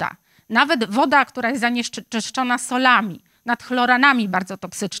woda, nawet woda, która jest zanieczyszczona solami, nadchloranami bardzo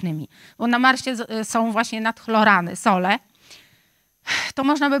toksycznymi, bo na Marsie są właśnie nadchlorany, sole, to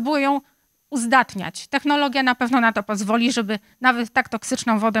można by było ją uzdatniać. Technologia na pewno na to pozwoli, żeby nawet tak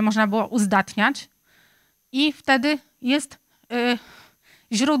toksyczną wodę można było uzdatniać i wtedy jest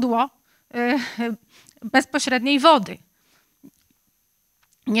źródło bezpośredniej wody.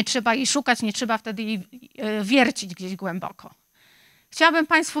 Nie trzeba jej szukać, nie trzeba wtedy jej wiercić gdzieś głęboko. Chciałabym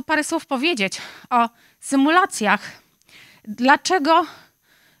Państwu parę słów powiedzieć o symulacjach. Dlaczego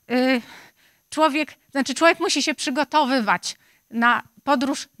człowiek musi się przygotowywać na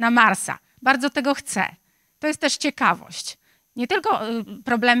podróż na Marsa. Bardzo tego chce. To jest też ciekawość. Nie tylko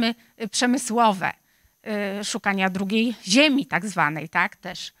problemy przemysłowe, szukania drugiej ziemi tak zwanej, tak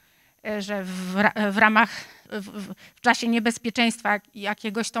też, że w ramach, w czasie niebezpieczeństwa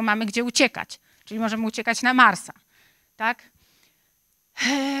jakiegoś to mamy gdzie uciekać, czyli możemy uciekać na Marsa, tak?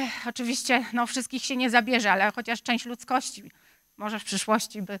 Oczywiście no, wszystkich się nie zabierze, ale chociaż część ludzkości może w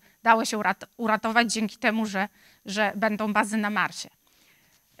przyszłości by dało się uratować dzięki temu, że będą bazy na Marsie.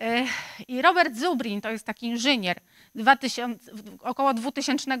 I Robert Zubrin, to jest taki inżynier, około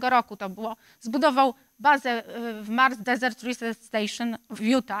 2000 roku to było, zbudował bazę w Mars Desert Research Station w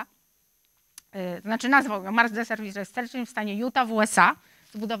Utah, znaczy nazwał ją Mars Desert Research Station w stanie Utah w USA,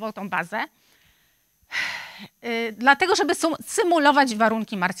 zbudował tą bazę, dlatego żeby symulować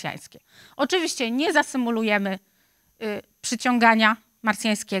warunki marsjańskie. Oczywiście nie zasymulujemy przyciągania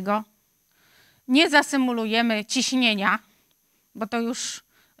marsjańskiego, nie zasymulujemy ciśnienia, bo to już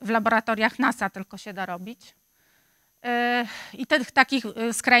w laboratoriach NASA tylko się da robić, i takich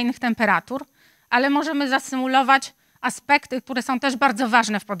skrajnych temperatur, ale możemy zasymulować aspekty, które są też bardzo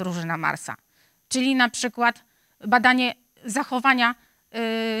ważne w podróży na Marsa, czyli na przykład badanie zachowania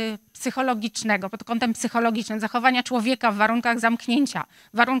psychologicznego, pod kątem psychologicznym, zachowania człowieka w warunkach zamknięcia,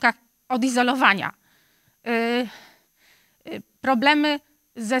 w warunkach odizolowania, problemy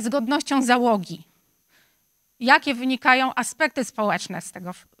ze zgodnością załogi. Jakie wynikają aspekty społeczne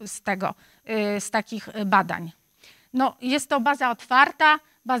z takich badań? No, jest to baza otwarta,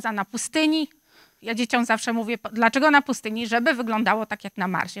 baza na pustyni. Ja dzieciom zawsze mówię, dlaczego na pustyni? Żeby wyglądało tak jak na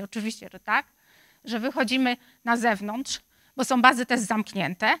Marsie. Oczywiście, że tak, że wychodzimy na zewnątrz, bo są bazy też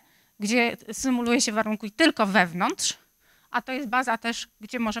zamknięte, gdzie symuluje się warunki tylko wewnątrz, a to jest baza też,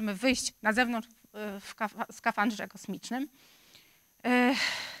 gdzie możemy wyjść na zewnątrz w skafandrze kosmicznym.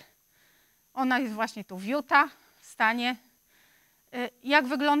 Ona jest właśnie tu w Utah, w stanie. Jak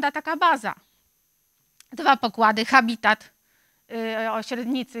wygląda taka baza? 2 pokłady, habitat o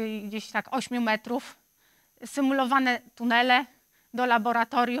średnicy gdzieś tak 8 metrów, symulowane tunele do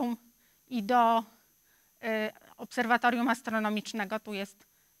laboratorium i do obserwatorium astronomicznego. Tu jest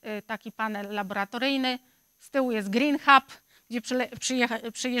taki panel laboratoryjny. Z tyłu jest Green Hub, gdzie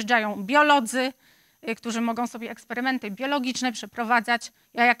przyjeżdżają biolodzy, którzy mogą sobie eksperymenty biologiczne przeprowadzać.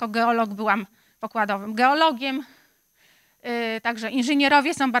 Ja jako geolog byłam pokładowym geologiem. Także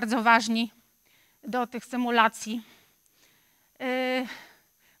inżynierowie są bardzo ważni do tych symulacji.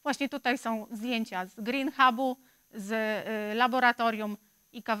 Właśnie tutaj są zdjęcia z Green Hubu, z laboratorium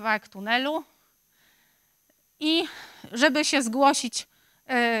i kawałek tunelu. I żeby się zgłosić,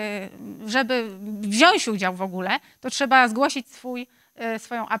 żeby wziąć udział w ogóle, to trzeba zgłosić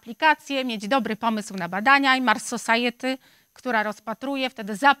swoją aplikację, mieć dobry pomysł na badania i Mars Society, która rozpatruje,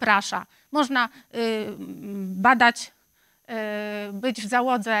 wtedy zaprasza. Można badać, być w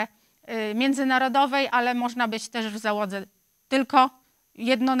załodze międzynarodowej, ale można być też w załodze tylko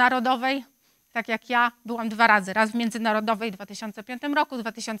jednonarodowej. Tak jak ja byłam 2 razy. Raz w międzynarodowej w 2005 roku, w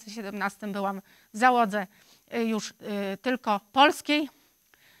 2017 byłam w załodze już tylko polskiej.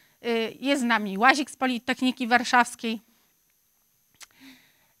 Jest z nami łazik z Politechniki Warszawskiej.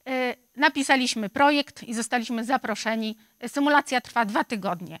 Napisaliśmy projekt i zostaliśmy zaproszeni. Symulacja trwa 2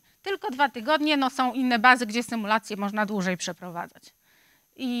 tygodnie. Tylko 2 tygodnie, no są inne bazy, gdzie symulacje można dłużej przeprowadzać.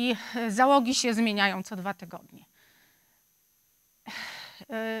 I załogi się zmieniają co 2 tygodnie.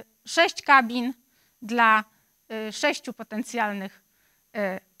 6 kabin dla 6 potencjalnych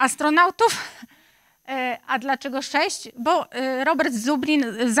astronautów. A dlaczego 6? Bo Robert Zublin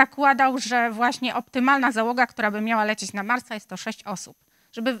zakładał, że właśnie optymalna załoga, która by miała lecieć na Marsa, jest to 6 osób.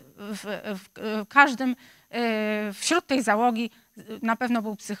 Żeby w każdym, wśród tej załogi na pewno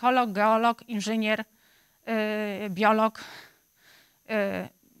był psycholog, geolog, inżynier, biolog,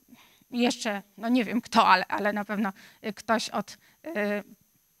 jeszcze, no nie wiem kto, ale na pewno ktoś od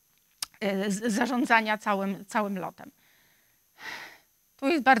zarządzania całym lotem. Tu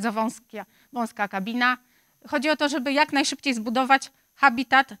jest bardzo wąska kabina. Chodzi o to, żeby jak najszybciej zbudować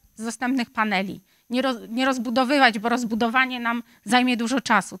habitat z dostępnych paneli. Nie rozbudowywać, bo rozbudowanie nam zajmie dużo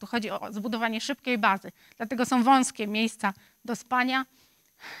czasu. Tu chodzi o zbudowanie szybkiej bazy. Dlatego są wąskie miejsca do spania,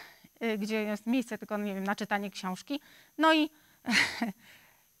 gdzie jest miejsce tylko, nie wiem, na czytanie książki. No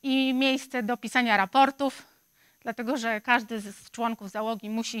i miejsce do pisania raportów, dlatego że każdy z członków załogi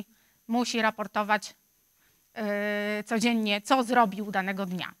musi raportować codziennie, co zrobił danego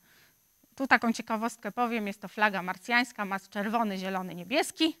dnia. Tu taką ciekawostkę powiem, jest to flaga marsjańska, mas czerwony, zielony,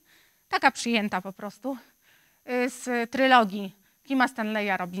 niebieski. Taka przyjęta po prostu z trylogii Kima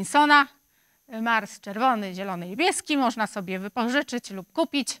Stanleya Robinsona. Mars czerwony, zielony, niebieski. Można sobie wypożyczyć lub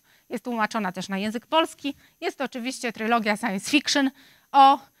kupić. Jest tłumaczona też na język polski. Jest to oczywiście trylogia science fiction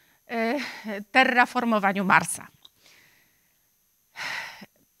o terraformowaniu Marsa.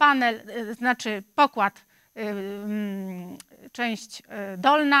 Panel, znaczy pokład, część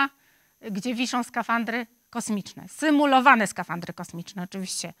dolna, gdzie wiszą skafandry kosmiczne. Symulowane skafandry kosmiczne,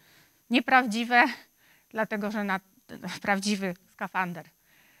 oczywiście nieprawdziwe, dlatego że prawdziwy skafander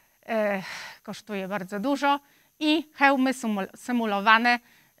kosztuje bardzo dużo i hełmy symulowane,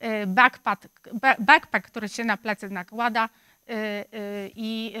 backpack, który się na plecy nakłada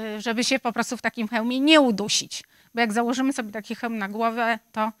i żeby się po prostu w takim hełmie nie udusić. Bo jak założymy sobie taki hełm na głowę,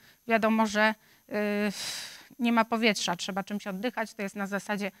 to wiadomo, że nie ma powietrza, trzeba czymś oddychać. To jest na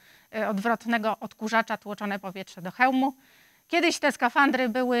zasadzie odwrotnego odkurzacza tłoczone powietrze do hełmu. Kiedyś te skafandry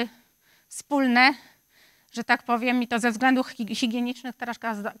były wspólne, że tak powiem, i to ze względów higienicznych teraz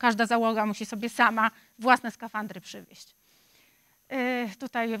każda załoga musi sobie sama własne skafandry przywieźć.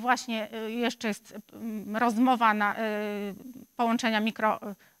 Tutaj właśnie jeszcze jest rozmowa na połączenia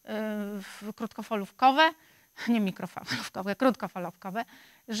krótkofalówkowe, nie mikrofalówkowe, krótkofalówkowe,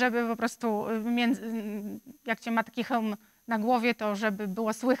 żeby po prostu, jak się ma taki hełm na głowie, to żeby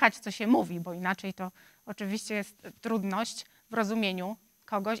było słychać, co się mówi, bo inaczej to oczywiście jest trudność w rozumieniu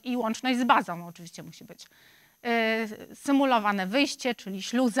kogoś i łączność z bazą oczywiście musi być. Symulowane wyjście, czyli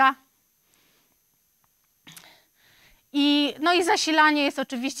śluza. No i zasilanie jest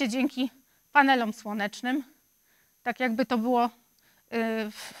oczywiście dzięki panelom słonecznym. Tak jakby to było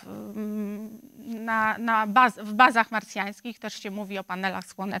w bazach marsjańskich. Też się mówi o panelach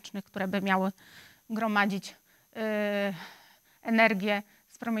słonecznych, które by miały gromadzić energię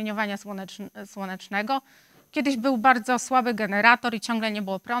z promieniowania słonecznego. Kiedyś był bardzo słaby generator i ciągle nie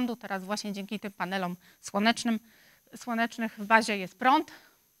było prądu. Teraz właśnie dzięki tym panelom słonecznych w bazie jest prąd.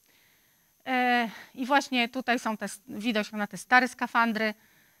 I właśnie tutaj widać na te stare skafandry.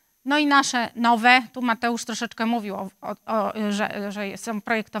 No i nasze nowe, tu Mateusz troszeczkę mówił, że są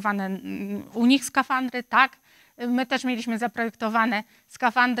projektowane u nich skafandry, tak. My też mieliśmy zaprojektowane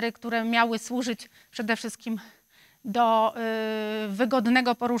skafandry, które miały służyć przede wszystkim do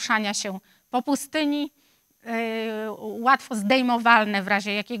wygodnego poruszania się po pustyni, łatwo zdejmowalne w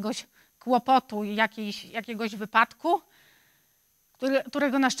razie jakiegoś kłopotu i jakiegoś wypadku,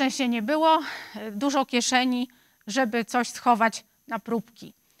 którego na szczęście nie było, dużo kieszeni, żeby coś schować na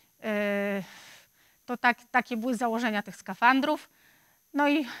próbki. To takie były założenia tych skafandrów. No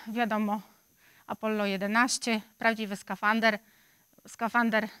i wiadomo, Apollo 11, prawdziwy skafander.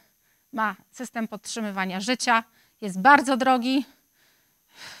 Skafander ma system podtrzymywania życia, jest bardzo drogi.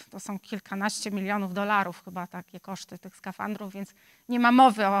 To są kilkanaście milionów dolarów chyba takie koszty tych skafandrów, więc nie ma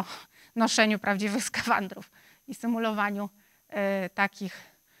mowy o noszeniu prawdziwych skafandrów i symulowaniu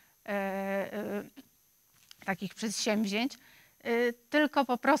takich przedsięwzięć. Tylko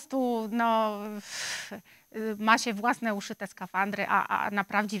po prostu no, ma się własne uszyte skafandry, a na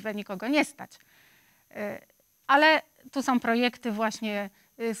prawdziwe nikogo nie stać. Ale tu są projekty właśnie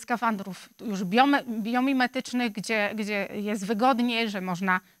skafandrów już biomimetycznych, gdzie jest wygodniej, że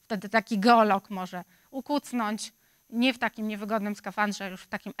można wtedy taki geolog może ukucnąć, nie w takim niewygodnym skafandrze, już w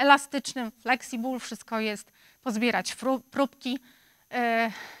takim elastycznym, flexible, wszystko jest, pozbierać próbki.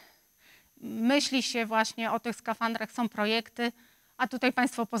 Myśli się właśnie o tych skafandrach, są projekty, a tutaj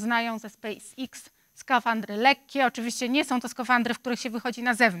Państwo poznają ze SpaceX skafandry lekkie. Oczywiście nie są to skafandry, w których się wychodzi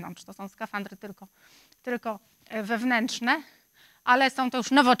na zewnątrz, to są skafandry tylko wewnętrzne, ale są to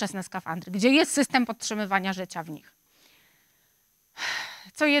już nowoczesne skafandry, gdzie jest system podtrzymywania życia w nich.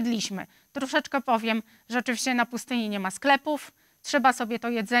 Co jedliśmy? Troszeczkę powiem, że oczywiście na pustyni nie ma sklepów, trzeba sobie to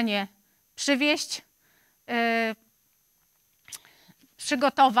jedzenie przywieźć,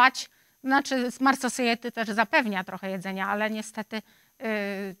 przygotować. Znaczy Mars Society też zapewnia trochę jedzenia, ale niestety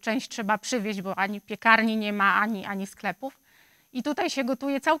część trzeba przywieźć, bo ani piekarni nie ma, ani sklepów. I tutaj się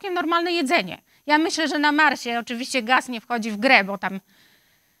gotuje całkiem normalne jedzenie. Ja myślę, że na Marsie oczywiście gaz nie wchodzi w grę, bo tam,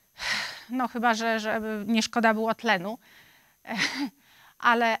 no chyba, że nie szkoda było tlenu,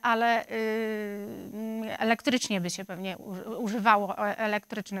 ale elektrycznie by się pewnie używało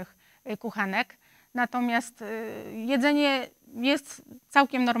elektrycznych kuchenek. Natomiast jedzenie jest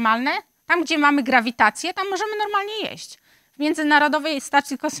całkiem normalne. Tam, gdzie mamy grawitację, tam możemy normalnie jeść. W Międzynarodowej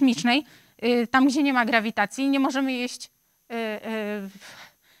Stacji Kosmicznej, tam, gdzie nie ma grawitacji, nie możemy jeść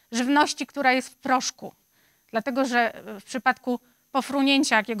żywności, która jest w proszku. Dlatego, że w przypadku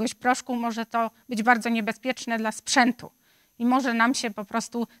pofrunięcia jakiegoś proszku może to być bardzo niebezpieczne dla sprzętu. I może nam się po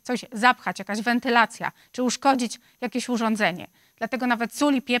prostu coś zapchać, jakaś wentylacja, czy uszkodzić jakieś urządzenie. Dlatego nawet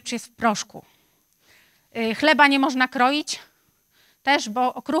sól i pieprz jest w proszku. Chleba nie można kroić też,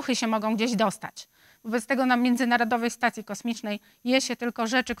 bo okruchy się mogą gdzieś dostać. Wobec tego na Międzynarodowej Stacji Kosmicznej je się tylko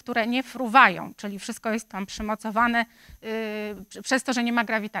rzeczy, które nie fruwają, czyli wszystko jest tam przymocowane przez to, że nie ma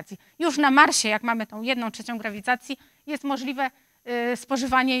grawitacji. Już na Marsie, jak mamy tą 1/3 grawitacji, jest możliwe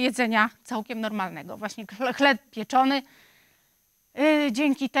spożywanie jedzenia całkiem normalnego. Właśnie chleb pieczony.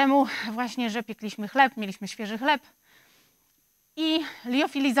 Dzięki temu właśnie, że piekliśmy chleb, mieliśmy świeży chleb i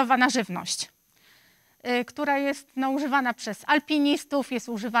liofilizowana żywność, która jest używana przez alpinistów, jest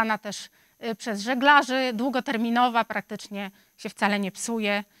używana też przez żeglarzy, długoterminowa, praktycznie się wcale nie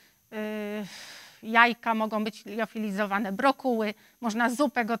psuje. Jajka mogą być liofilizowane, brokuły, można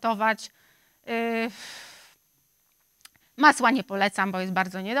zupę gotować. Masła nie polecam, bo jest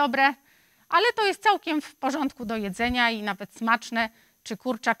bardzo niedobre, ale to jest całkiem w porządku do jedzenia i nawet smaczne. Czy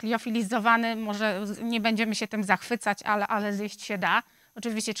kurczak liofilizowany, może nie będziemy się tym zachwycać, ale zjeść się da.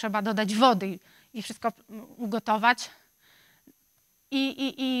 Oczywiście trzeba dodać wody i wszystko ugotować.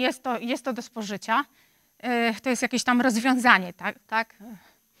 I jest to do spożycia. To jest jakieś tam rozwiązanie, tak?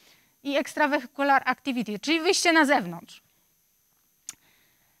 I extravehicular activity, czyli wyjście na zewnątrz.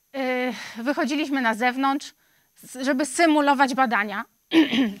 Wychodziliśmy na zewnątrz, żeby symulować badania.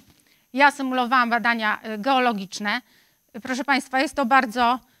 Ja symulowałam badania geologiczne. Proszę Państwa, jest to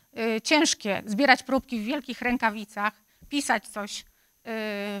bardzo ciężkie zbierać próbki w wielkich rękawicach, pisać coś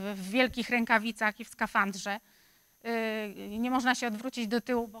w wielkich rękawicach i w skafandrze. Nie można się odwrócić do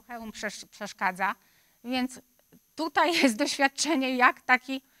tyłu, bo hełm przeszkadza. Więc tutaj jest doświadczenie, jak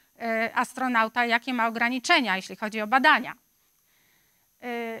taki astronauta, jakie ma ograniczenia, jeśli chodzi o badania.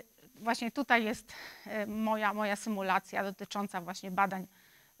 Właśnie tutaj jest moja symulacja dotycząca właśnie badań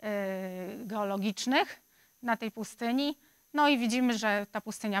geologicznych na tej pustyni. No i widzimy, że ta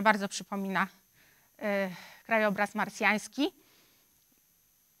pustynia bardzo przypomina krajobraz marsjański.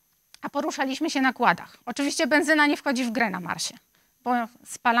 A poruszaliśmy się na kładach. Oczywiście benzyna nie wchodzi w grę na Marsie, bo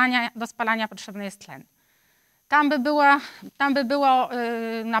do spalania potrzebny jest tlen. Tam by było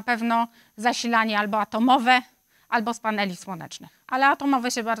na pewno zasilanie albo atomowe, albo z paneli słonecznych. Ale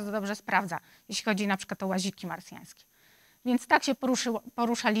atomowe się bardzo dobrze sprawdza, jeśli chodzi na przykład o łaziki marsjańskie. Więc tak się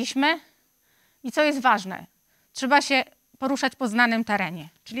poruszaliśmy. I co jest ważne, trzeba się poruszać po znanym terenie,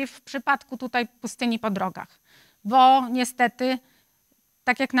 czyli w przypadku tutaj pustyni po drogach. Bo niestety,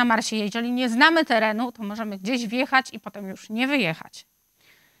 tak jak na Marsie, jeżeli nie znamy terenu, to możemy gdzieś wjechać i potem już nie wyjechać.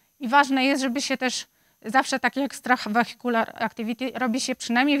 I ważne jest, żeby się też zawsze takie extravehicular activity robi się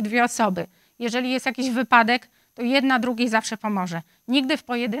przynajmniej w 2 osoby. Jeżeli jest jakiś wypadek, to jedna drugiej zawsze pomoże. Nigdy w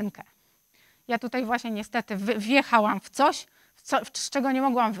pojedynkę. Ja tutaj właśnie niestety wjechałam w coś, z czego nie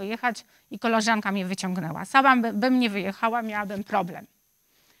mogłam wyjechać i koleżanka mnie wyciągnęła. Sama bym nie wyjechała, miałabym problem.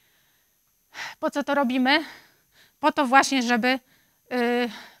 Po co to robimy? Po to właśnie, żeby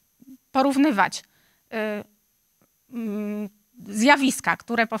porównywać zjawiska,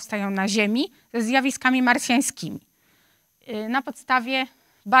 które powstają na Ziemi, ze zjawiskami marsjańskimi. Na podstawie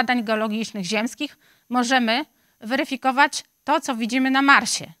badań geologicznych ziemskich możemy weryfikować to, co widzimy na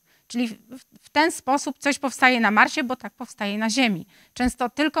Marsie. Czyli w ten sposób coś powstaje na Marsie, bo tak powstaje na Ziemi. Często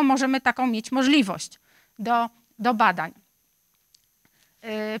tylko możemy taką mieć możliwość do badań.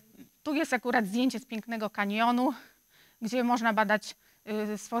 Tu jest akurat zdjęcie z pięknego kanionu, gdzie można badać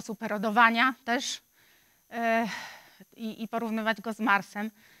sposób erodowania też i porównywać go z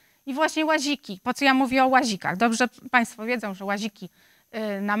Marsem. I właśnie łaziki. Po co ja mówię o łazikach? Dobrze Państwo wiedzą, że łaziki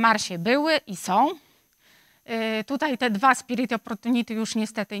na Marsie były i są. Tutaj te 2 Spirit Opportunity już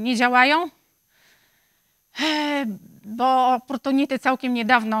niestety nie działają, bo Opportunity całkiem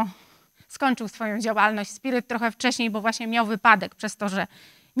niedawno skończył swoją działalność. Spirit trochę wcześniej, bo właśnie miał wypadek przez to, że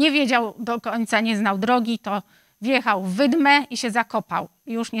nie wiedział do końca, nie znał drogi, to wjechał w wydmę i się zakopał.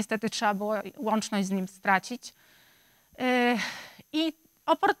 I już niestety trzeba było łączność z nim stracić. I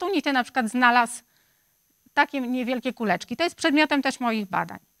Opportunity na przykład znalazł takie niewielkie kuleczki. To jest przedmiotem też moich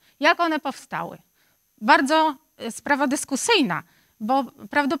badań. Jak one powstały? Bardzo sprawa dyskusyjna, bo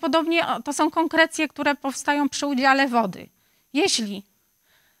prawdopodobnie to są konkrecje, które powstają przy udziale wody. Jeśli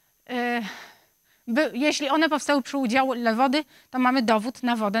one powstały przy udziale wody, to mamy dowód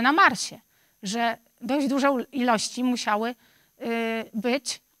na wodę na Marsie, że dość duże ilości musiały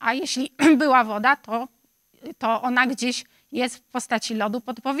być, a jeśli była woda, to ona gdzieś jest w postaci lodu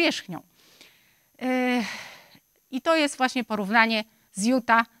pod powierzchnią. I to jest właśnie porównanie z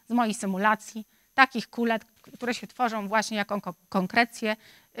Utah, z mojej symulacji, takich kulek, które się tworzą właśnie jako konkrecje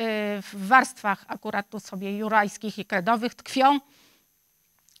w warstwach akurat tu sobie jurajskich i kredowych tkwią.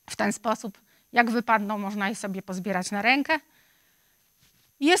 W ten sposób, jak wypadną, można je sobie pozbierać na rękę.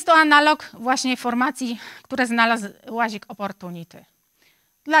 Jest to analog właśnie formacji, które znalazł łazik Opportunity.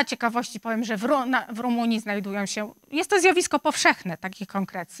 Dla ciekawości powiem, że w Rumunii znajdują się, jest to zjawisko powszechne takich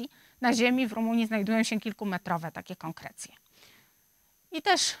konkrecji. Na Ziemi w Rumunii znajdują się kilkumetrowe takie konkrecje. I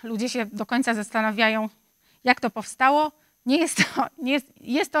też ludzie się do końca zastanawiają, jak to powstało.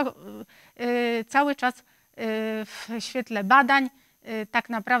 Jest to cały czas w świetle badań. Tak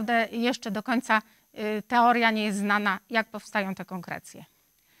naprawdę jeszcze do końca teoria nie jest znana, jak powstają te konkrecje.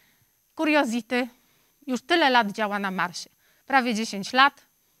 Curiosity już tyle lat działa na Marsie. Prawie 10 lat.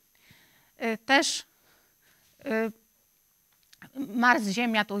 Też Mars,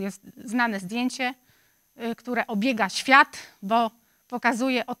 Ziemia, tu jest znane zdjęcie, które obiega świat, bo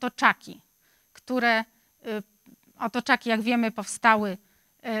pokazuje otoczaki, otoczaki, jak wiemy,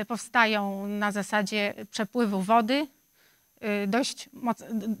 powstają na zasadzie przepływu wody, dość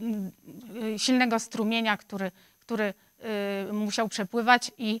silnego strumienia, który musiał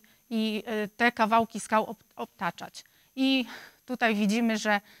przepływać i te kawałki skał obtaczać. I tutaj widzimy,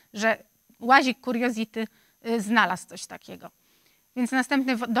 że łazik Curiosity znalazł coś takiego. Więc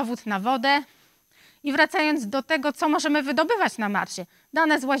następny dowód na wodę. I wracając do tego, co możemy wydobywać na Marsie.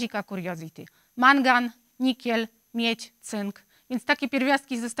 Dane z łazika Curiosity. Mangan, nikiel, miedź, cynk. Więc takie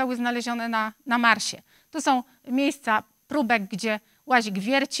pierwiastki zostały znalezione na Marsie. Tu są miejsca próbek, gdzie łazik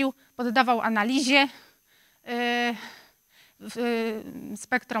wiercił, poddawał analizie. W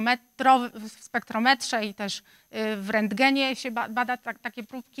spektrometrze i też w rentgenie się bada takie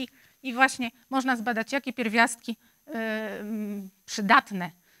próbki i właśnie można zbadać, jakie pierwiastki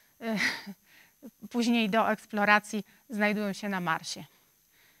przydatne później do eksploracji znajdują się na Marsie.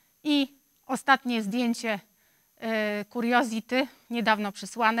 I ostatnie zdjęcie kuriozity, niedawno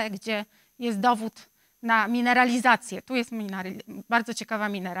przysłane, gdzie jest dowód na mineralizację. Tu jest bardzo ciekawa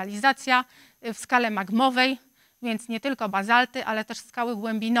mineralizacja w skale magmowej, więc nie tylko bazalty, ale też skały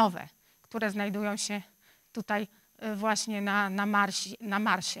głębinowe, które znajdują się tutaj właśnie na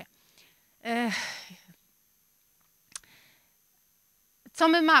Marsie. Co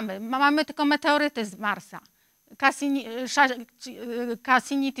my mamy? Mamy tylko meteoryty z Marsa.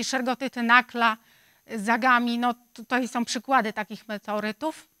 Cassinity, szergotyty Nakla, Zagami, no tutaj są przykłady takich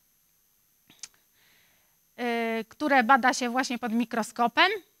meteorytów, które bada się właśnie pod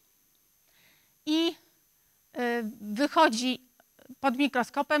mikroskopem i wychodzi pod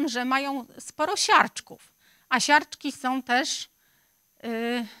mikroskopem, że mają sporo siarczków, a siarczki są też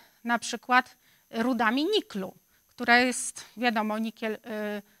na przykład rudami niklu, która jest, wiadomo, nikiel,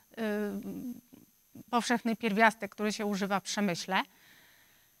 powszechny pierwiastek, który się używa w przemyśle.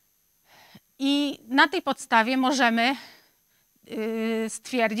 I na tej podstawie możemy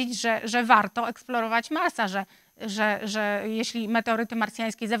stwierdzić, że warto eksplorować Marsa, że jeśli meteoryty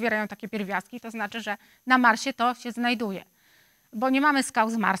marsjańskie zawierają takie pierwiastki, to znaczy, że na Marsie to się znajduje. Bo nie mamy skał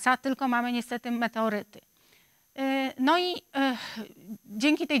z Marsa, tylko mamy niestety meteoryty. No i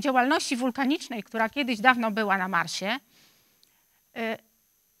dzięki tej działalności wulkanicznej, która kiedyś dawno była na Marsie,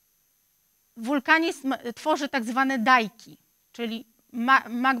 wulkanizm tworzy tak zwane dajki, czyli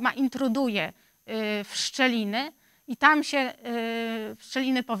magma intruduje w szczeliny i tam się,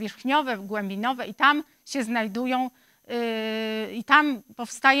 szczeliny powierzchniowe, głębinowe i tam się znajdują, i tam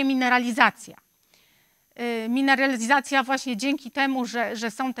powstaje mineralizacja. Mineralizacja właśnie dzięki temu,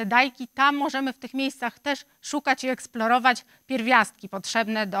 że są te dajki, tam możemy w tych miejscach też szukać i eksplorować pierwiastki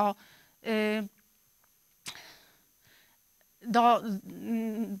potrzebne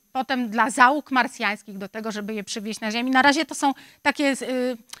potem dla załóg marsjańskich, do tego, żeby je przywieźć na Ziemię. Na razie to są takie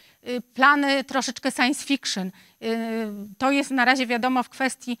plany troszeczkę science fiction. To jest na razie wiadomo w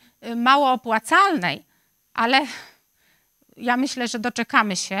kwestii mało opłacalnej, ale ja myślę, że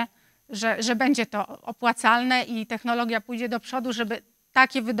doczekamy się, że będzie to opłacalne i technologia pójdzie do przodu, żeby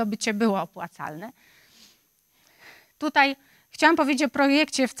takie wydobycie było opłacalne. Tutaj chciałam powiedzieć o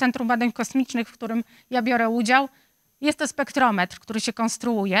projekcie w Centrum Badań Kosmicznych, w którym ja biorę udział. Jest to spektrometr, który się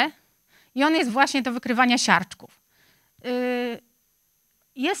konstruuje i on jest właśnie do wykrywania siarczków.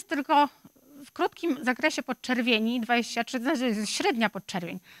 Jest tylko w krótkim zakresie podczerwieni, 23, to znaczy średnia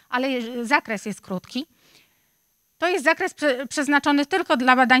podczerwień, ale zakres jest krótki. To jest zakres przeznaczony tylko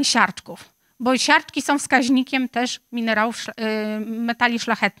dla badań siarczków, bo siarczki są wskaźnikiem też minerałów, metali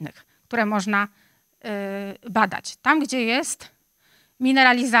szlachetnych, które można badać. Tam, gdzie jest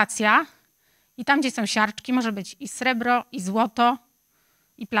mineralizacja i tam, gdzie są siarczki, może być i srebro, i złoto,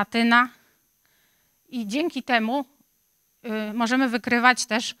 i platyna. I dzięki temu możemy wykrywać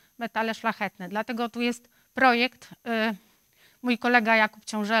też metale szlachetne. Dlatego tu jest projekt. Mój kolega Jakub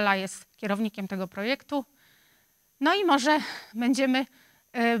Ciążela jest kierownikiem tego projektu. No i może będziemy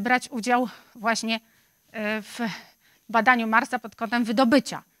brać udział właśnie w badaniu Marsa pod kątem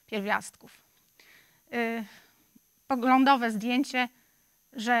wydobycia pierwiastków. Poglądowe zdjęcie,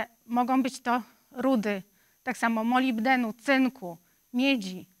 że mogą być to rudy, tak samo molibdenu, cynku,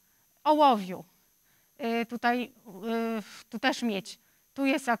 miedzi, ołowiu. Tu też miedź. Tu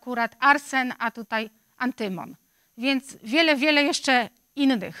jest akurat arsen, a tutaj antymon. Więc wiele jeszcze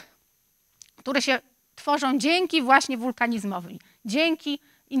innych, które się tworzą dzięki właśnie wulkanizmowi, dzięki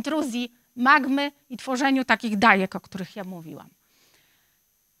intruzji magmy i tworzeniu takich dajek, o których ja mówiłam.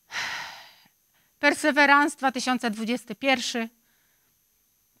 Perseverance 2021.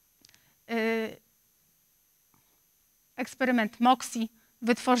 Eksperyment MOXIE,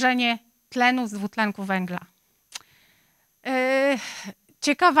 wytworzenie tlenu z dwutlenku węgla.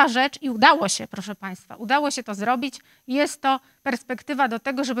 Ciekawa rzecz i udało się, proszę Państwa, udało się to zrobić. Jest to perspektywa do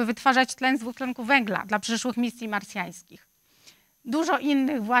tego, żeby wytwarzać tlen z dwutlenku węgla dla przyszłych misji marsjańskich. Dużo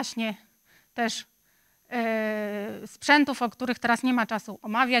innych właśnie też sprzętów, o których teraz nie ma czasu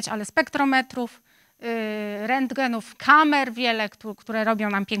omawiać, ale spektrometrów, rentgenów, kamer wiele, które robią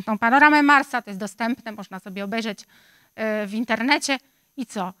nam piękną panoramę Marsa. To jest dostępne, można sobie obejrzeć w internecie. I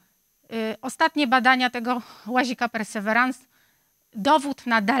co? Ostatnie badania tego łazika Perseverance, dowód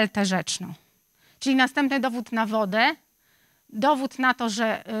na deltę rzeczną, czyli następny dowód na wodę, dowód na to,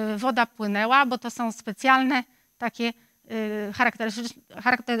 że woda płynęła, bo to są specjalne takie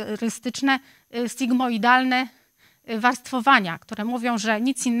charakterystyczne sigmoidalne warstwowania, które mówią, że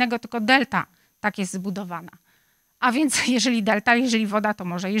nic innego, tylko delta tak jest zbudowana. A więc jeżeli delta, jeżeli woda, to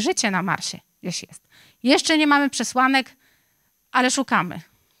może i życie na Marsie gdzieś jest. Jeszcze nie mamy przesłanek, ale szukamy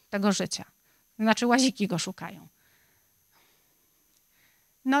tego życia. znaczy łaziki go szukają.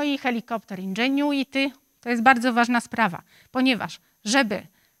 No i helikopter Ingenuity to jest bardzo ważna sprawa, ponieważ żeby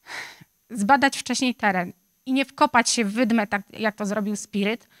zbadać wcześniej teren i nie wkopać się w wydmę, tak jak to zrobił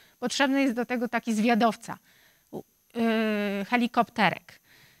Spirit, potrzebny jest do tego taki zwiadowca, helikopterek.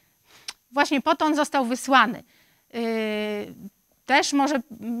 Właśnie po to on został wysłany. Też może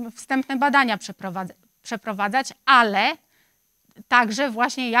wstępne badania przeprowadzać, ale także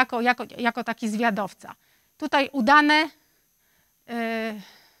właśnie jako taki zwiadowca. Tutaj udane,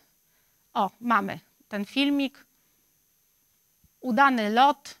 mamy ten filmik, udany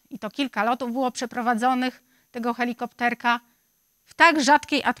lot i to kilka lotów było przeprowadzonych tego helikopterka w tak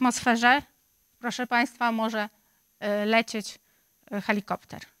rzadkiej atmosferze, proszę Państwa, może lecieć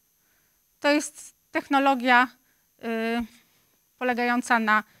helikopter. To jest technologia polegająca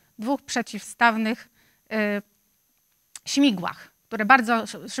na 2 przeciwstawnych śmigłach, które bardzo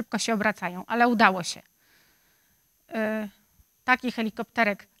szybko się obracają, ale udało się. Taki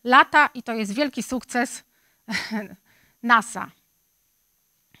helikopterek lata i to jest wielki sukces NASA.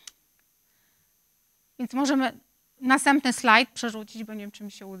 Więc możemy następny slajd przerzucić, bo nie wiem, czy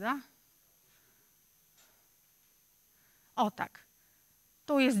mi się uda. O tak.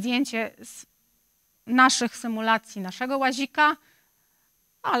 Tu jest zdjęcie z naszych symulacji naszego łazika,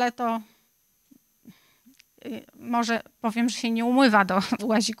 ale to może powiem, że się nie umywa do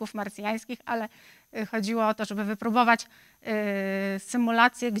łazików marsjańskich, ale chodziło o to, żeby wypróbować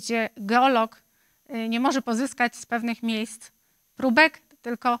symulację, gdzie geolog nie może pozyskać z pewnych miejsc próbek,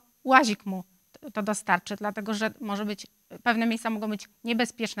 tylko łazik mu to dostarczy, dlatego że pewne miejsca mogą być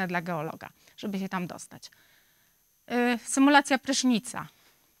niebezpieczne dla geologa, żeby się tam dostać. Symulacja prysznica.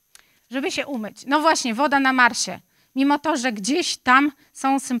 Żeby się umyć. No właśnie, woda na Marsie. Mimo to, że gdzieś tam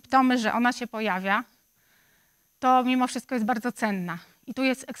są symptomy, że ona się pojawia, to mimo wszystko jest bardzo cenna. I tu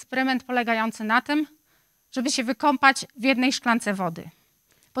jest eksperyment polegający na tym, żeby się wykąpać w jednej szklance wody.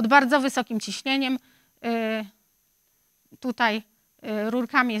 Pod bardzo wysokim ciśnieniem tutaj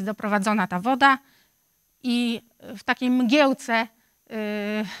rurkami jest doprowadzona ta woda i w takiej mgiełce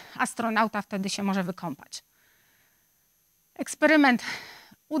astronauta wtedy się może wykąpać. Eksperyment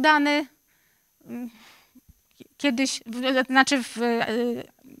udany. Kiedyś,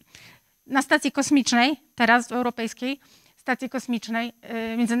 na stacji kosmicznej, teraz w europejskiej stacji kosmicznej,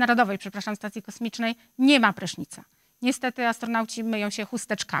 międzynarodowej, przepraszam, stacji kosmicznej nie ma prysznica. Niestety astronauci myją się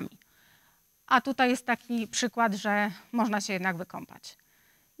chusteczkami. A tutaj jest taki przykład, że można się jednak wykąpać.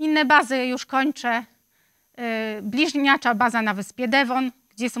 Inne bazy już kończę. Bliźniacza baza na wyspie Devon,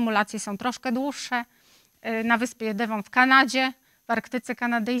 gdzie symulacje są troszkę dłuższe. Na wyspie Devon w Kanadzie, w Arktyce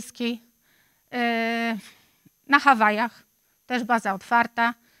kanadyjskiej. Na Hawajach też baza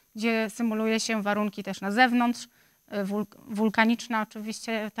otwarta, gdzie symuluje się warunki też na zewnątrz. Wulkaniczna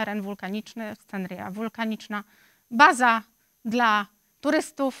oczywiście, teren wulkaniczny, sceneria wulkaniczna. Baza dla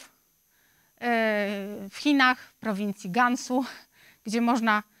turystów w Chinach, w prowincji Gansu, gdzie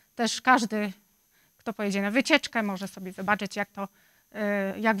można też każdy, kto pojedzie na wycieczkę, może sobie zobaczyć,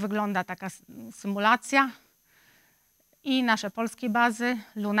 jak wygląda taka symulacja. I nasze polskie bazy,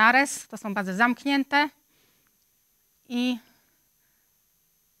 Lunares, to są bazy zamknięte. I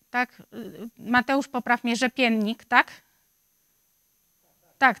tak, Mateusz, popraw mnie, rzepiennik, tak?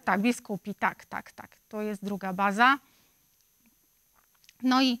 Tak, biskupi, tak. To jest druga baza.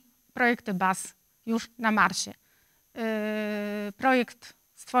 No i projekty baz już na Marsie. Projekt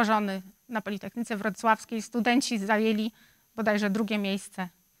stworzony na Politechnice Wrocławskiej. Studenci zajęli bodajże 2. miejsce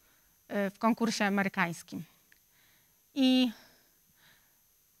w konkursie amerykańskim. I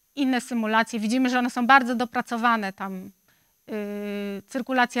inne symulacje, widzimy, że one są bardzo dopracowane. Tam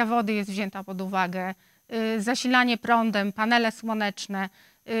cyrkulacja wody jest wzięta pod uwagę, zasilanie prądem, panele słoneczne,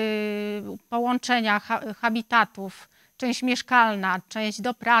 połączenia habitatów, część mieszkalna, część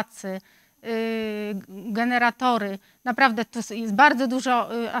do pracy, generatory. Naprawdę to jest bardzo dużo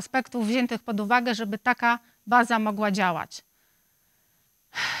aspektów wziętych pod uwagę, żeby taka baza mogła działać.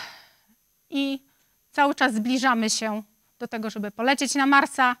 I cały czas zbliżamy się do tego, żeby polecieć na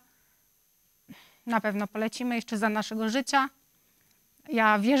Marsa. Na pewno polecimy jeszcze za naszego życia.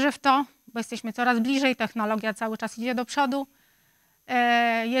 Ja wierzę w to, bo jesteśmy coraz bliżej, technologia cały czas idzie do przodu.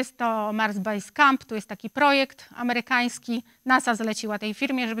 Jest to Mars Base Camp, tu jest taki projekt amerykański. NASA zleciła tej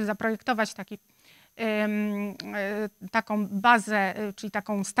firmie, żeby zaprojektować taką bazę, czyli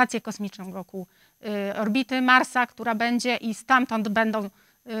taką stację kosmiczną wokół orbity Marsa, która będzie i stamtąd będą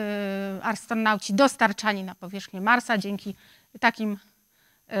astronauci dostarczani na powierzchnię Marsa dzięki takim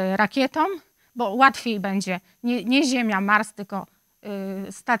rakietom, bo łatwiej będzie nie Ziemia, Mars, tylko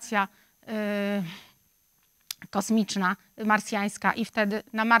stacja kosmiczna, marsjańska i wtedy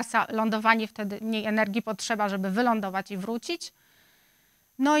na Marsa lądowanie, wtedy mniej energii potrzeba, żeby wylądować i wrócić.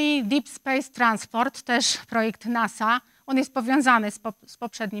 No i Deep Space Transport, też projekt NASA, on jest powiązany z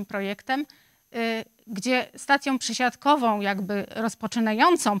poprzednim projektem, gdzie stacją przysiadkową, jakby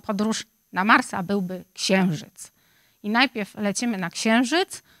rozpoczynającą podróż na Marsa byłby Księżyc. I najpierw lecimy na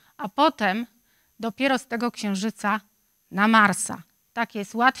Księżyc, a potem dopiero z tego Księżyca na Marsa. Tak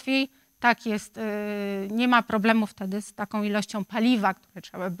jest łatwiej, tak jest, nie ma problemu wtedy z taką ilością paliwa, które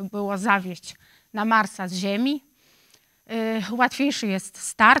trzeba by było zawieźć na Marsa z Ziemi. Łatwiejszy jest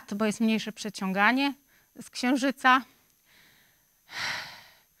start, bo jest mniejsze przeciąganie z Księżyca.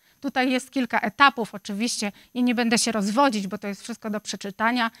 Tutaj jest kilka etapów, oczywiście nie będę się rozwodzić, bo to jest wszystko do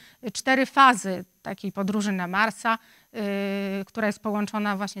przeczytania. 4 fazy takiej podróży na Marsa, która jest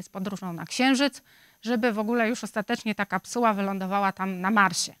połączona właśnie z podróżą na Księżyc, żeby w ogóle już ostatecznie ta kapsuła wylądowała tam na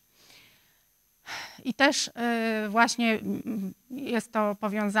Marsie. I też właśnie jest to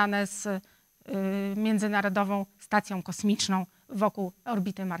powiązane z Międzynarodową Stacją Kosmiczną wokół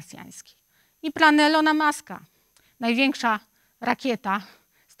orbity marsjańskiej. I plany Elona Muska. Największa rakieta,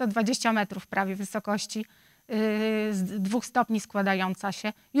 120 metrów prawie wysokości, z 2 stopni składająca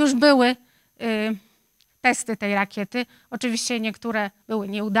się. Już były testy tej rakiety. Oczywiście niektóre były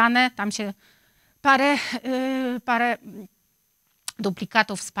nieudane. Tam się parę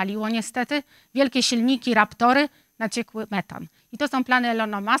duplikatów spaliło niestety. Wielkie silniki, raptory, naciekły metan. I to są plany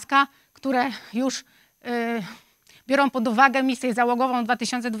Elona Muska, które już biorą pod uwagę misję załogową w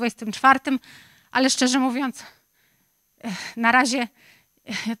 2024, ale szczerze mówiąc, na razie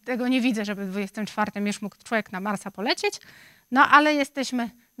tego nie widzę, żeby w 2024 już mógł człowiek na Marsa polecieć. No ale jesteśmy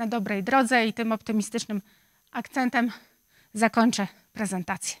na dobrej drodze i tym optymistycznym akcentem zakończę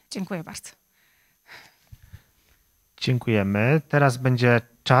prezentację. Dziękuję bardzo. Dziękujemy. Teraz będzie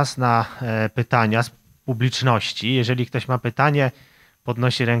czas na pytania z publiczności. Jeżeli ktoś ma pytanie,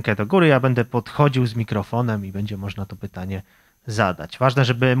 podnosi rękę do góry, ja będę podchodził z mikrofonem i będzie można to pytanie zadać. Ważne,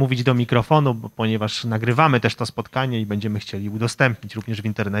 żeby mówić do mikrofonu, ponieważ nagrywamy też to spotkanie i będziemy chcieli udostępnić również w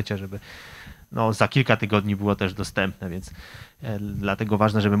internecie, żeby za kilka tygodni było też dostępne, więc dlatego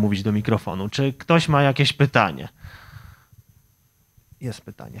ważne, żeby mówić do mikrofonu. Czy ktoś ma jakieś pytanie? Jest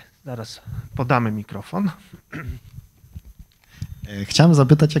pytanie. Zaraz podamy mikrofon. Chciałem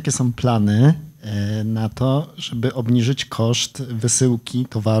zapytać, jakie są plany na to, żeby obniżyć koszt wysyłki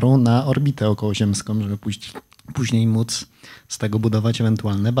towaru na orbitę okołoziemską, żeby później móc z tego budować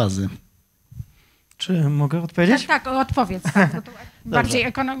ewentualne bazy. Czy mogę odpowiedzieć? Tak, odpowiedz. Tak, bo to bardziej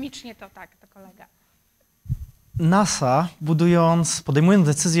ekonomicznie to tak, to kolega. NASA, podejmując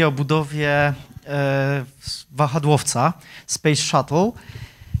decyzję o budowie wahadłowca Space Shuttle,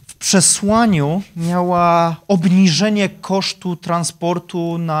 w przesłaniu miała obniżenie kosztu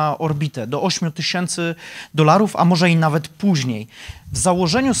transportu na orbitę do $8,000, a może i nawet później. W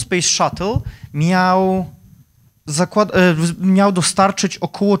założeniu Space Shuttle miał dostarczyć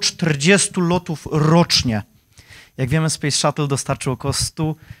około 40 lotów rocznie. Jak wiemy, Space Shuttle dostarczył około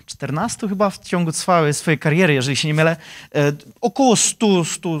 114 chyba w ciągu całej swojej kariery, jeżeli się nie mylę, około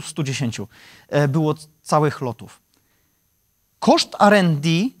 110 było całych lotów. Koszt R&D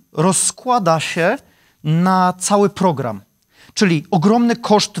rozkłada się na cały program, czyli ogromny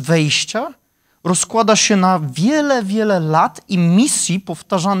koszt wejścia rozkłada się na wiele, wiele lat i misji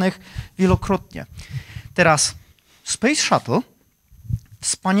powtarzanych wielokrotnie. Teraz Space Shuttle,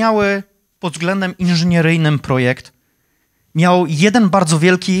 wspaniały pod względem inżynieryjnym projekt, miał jeden bardzo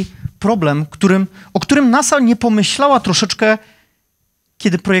wielki problem, o którym NASA nie pomyślała troszeczkę,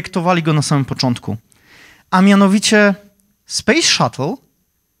 kiedy projektowali go na samym początku. A mianowicie Space Shuttle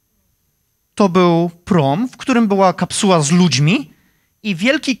to był prom, w którym była kapsuła z ludźmi i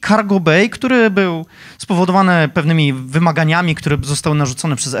wielki cargo bay, który był spowodowany pewnymi wymaganiami, które zostały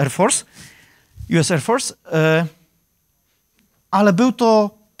narzucone przez US Air Force, ale był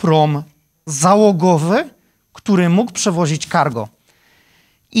to prom załogowy, który mógł przewozić cargo.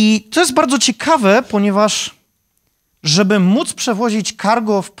 I to jest bardzo ciekawe, ponieważ żeby móc przewozić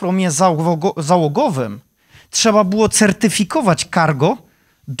cargo w promie załogowym, trzeba było certyfikować cargo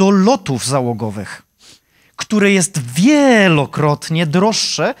do lotów załogowych, które jest wielokrotnie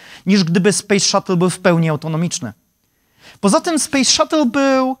droższe, niż gdyby Space Shuttle był w pełni autonomiczny. Poza tym Space Shuttle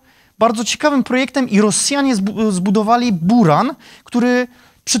był bardzo ciekawym projektem i Rosjanie zbudowali Buran, który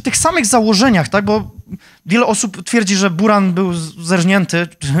przy tych samych założeniach, tak, bo wiele osób twierdzi, że Buran był zerżnięty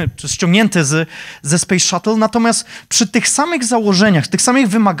czy ściągnięty ze Space Shuttle, natomiast przy tych samych założeniach, tych samych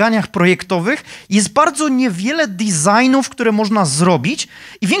wymaganiach projektowych jest bardzo niewiele designów, które można zrobić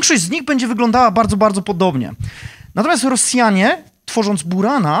i większość z nich będzie wyglądała bardzo, bardzo podobnie. Natomiast Rosjanie, tworząc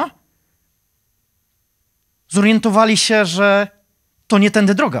Burana, zorientowali się, że to nie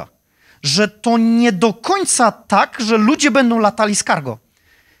tędy droga. Że to nie do końca tak, że ludzie będą latali z cargo.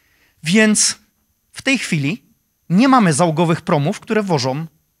 Więc w tej chwili nie mamy załogowych promów, które wożą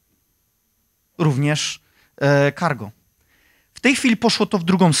również cargo. W tej chwili poszło to w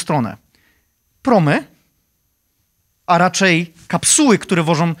drugą stronę. Promy, a raczej kapsuły, które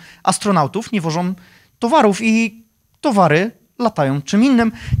wożą astronautów, nie wożą towarów i towary latają czym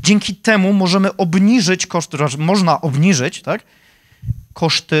innym. Dzięki temu możemy obniżyć koszty, można obniżyć, tak,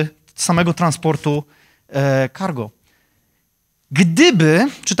 koszty samego transportu cargo.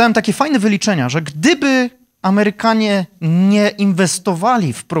 Czytałem takie fajne wyliczenia, że gdyby Amerykanie nie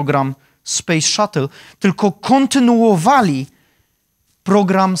inwestowali w program Space Shuttle, tylko kontynuowali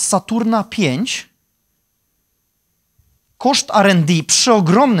program Saturna V, koszt R&D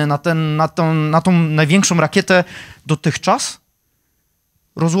przeogromny na tą największą rakietę dotychczas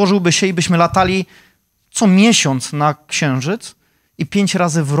rozłożyłby się i byśmy latali co miesiąc na Księżyc i 5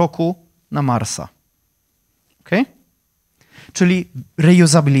 razy w roku na Marsa. Okay? Czyli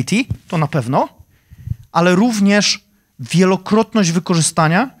reusability to na pewno, ale również wielokrotność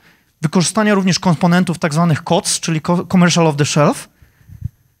wykorzystania również komponentów tak zwanych COTS, czyli Commercial Off the Shelf.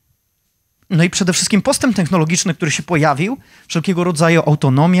 No i przede wszystkim postęp technologiczny, który się pojawił, wszelkiego rodzaju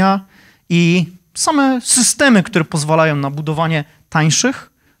autonomia i same systemy, które pozwalają na budowanie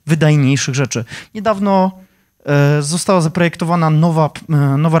tańszych, wydajniejszych rzeczy. Niedawno została zaprojektowana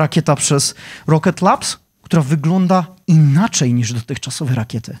nowa rakieta przez Rocket Labs, która wygląda inaczej niż dotychczasowe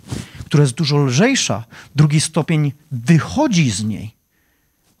rakiety, która jest dużo lżejsza, drugi stopień wychodzi z niej.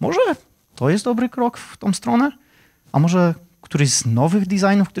 Może to jest dobry krok w tą stronę, a może któryś z nowych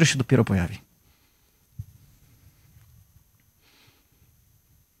designów, który się dopiero pojawi.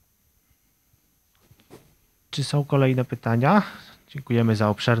 Czy są kolejne pytania? Dziękujemy za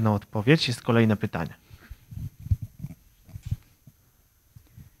obszerną odpowiedź. Jest kolejne pytanie.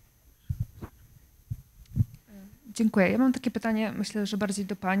 Dziękuję. Ja mam takie pytanie, myślę, że bardziej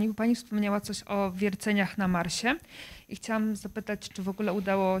do Pani, bo Pani wspomniała coś o wierceniach na Marsie i chciałam zapytać, czy w ogóle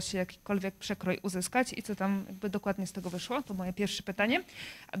udało się jakikolwiek przekrój uzyskać i co tam jakby dokładnie z tego wyszło? To moje pierwsze pytanie.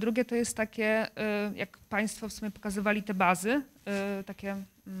 A drugie to jest takie, jak Państwo w sumie pokazywali te bazy, takie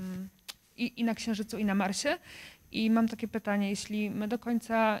i na Księżycu, i na Marsie. I mam takie pytanie, jeśli my do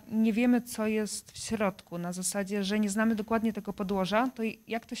końca nie wiemy, co jest w środku, na zasadzie, że nie znamy dokładnie tego podłoża, to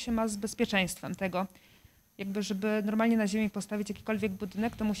jak to się ma z bezpieczeństwem tego? Jakby, żeby normalnie na Ziemi postawić jakikolwiek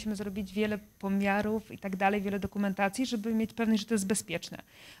budynek, to musimy zrobić wiele pomiarów i tak dalej, wiele dokumentacji, żeby mieć pewność, że to jest bezpieczne.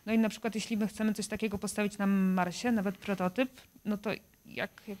 No i na przykład, jeśli my chcemy coś takiego postawić na Marsie, nawet prototyp, no to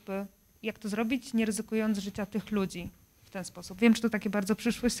jak to zrobić, nie ryzykując życia tych ludzi w ten sposób? Wiem, że to takie bardzo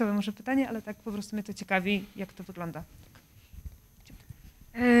przyszłościowe może pytanie, ale tak po prostu mnie to ciekawi, jak to wygląda.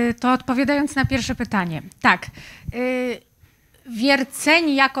 To odpowiadając na pierwsze pytanie. Tak.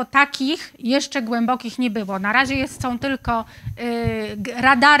 Wierceń jako takich jeszcze głębokich nie było. Na razie są tylko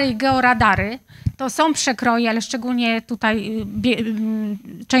radary i georadary. To są przekroje, ale szczególnie tutaj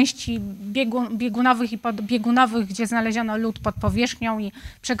części biegunowych i podbiegunowych, gdzie znaleziono lód pod powierzchnią i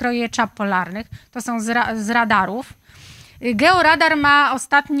przekroje czap polarnych. To są z radarów. Georadar ma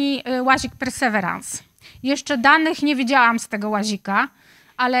ostatni łazik Perseverance. Jeszcze danych nie widziałam z tego łazika,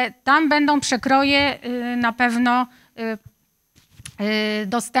 ale tam będą przekroje na pewno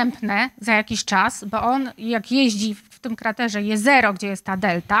dostępne za jakiś czas, bo on jak jeździ w tym kraterze Jezero, gdzie jest ta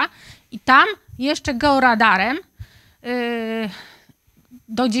delta i tam jeszcze georadarem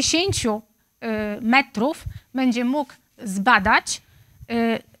do 10 metrów będzie mógł zbadać,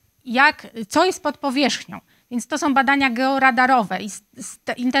 co jest pod powierzchnią. Więc to są badania georadarowe i z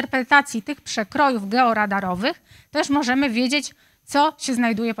interpretacji tych przekrojów georadarowych też możemy wiedzieć, co się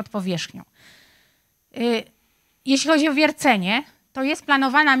znajduje pod powierzchnią. Jeśli chodzi o wiercenie, to jest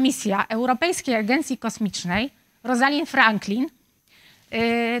planowana misja Europejskiej Agencji Kosmicznej Rosalind Franklin.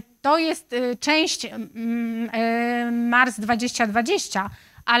 To jest część Mars 2020,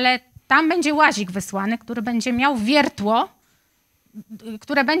 ale tam będzie łazik wysłany, który będzie miał wiertło,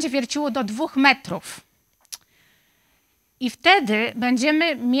 które będzie wierciło do 2 metrów. I wtedy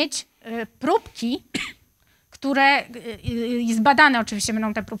będziemy mieć próbki, które zbadane oczywiście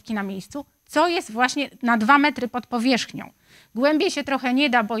będą te próbki na miejscu, co jest właśnie na 2 metry pod powierzchnią. Głębiej się trochę nie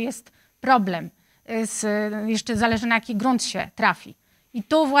da, bo jest problem. Jeszcze zależy, na jaki grunt się trafi. I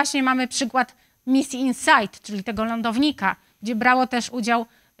tu właśnie mamy przykład misji InSight, czyli tego lądownika, gdzie brało też udział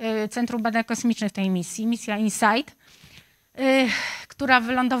Centrum Badań Kosmicznych w tej misji. Misja InSight, która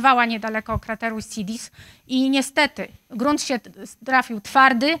wylądowała niedaleko krateru Sidis i niestety grunt się trafił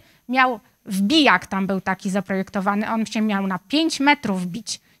twardy, miał wbijak tam był taki zaprojektowany, on się miał na 5 metrów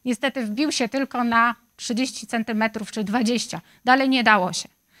wbić. Niestety wbił się tylko na 30 centymetrów czy 20. Dalej nie dało się.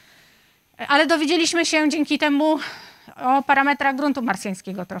 Ale dowiedzieliśmy się dzięki temu o parametrach gruntu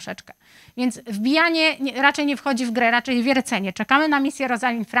marsjańskiego troszeczkę. Więc wbijanie raczej nie wchodzi w grę, raczej wiercenie. Czekamy na misję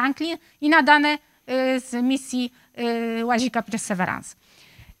Rosalind Franklin i na dane z misji łazika Perseverance.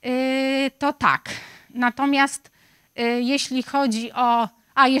 To tak. Natomiast jeśli chodzi o...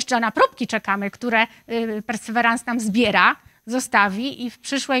 A jeszcze na próbki czekamy, które Perseverance nam zbiera, zostawi i w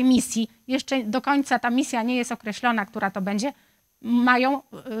przyszłej misji, jeszcze do końca ta misja nie jest określona, która to będzie, mają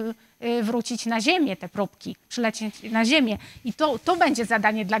wrócić na Ziemię te próbki, przylecieć na Ziemię. I to będzie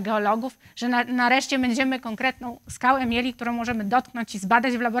zadanie dla geologów, że nareszcie będziemy konkretną skałę mieli, którą możemy dotknąć i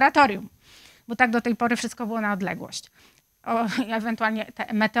zbadać w laboratorium. Bo tak do tej pory wszystko było na odległość. Ewentualnie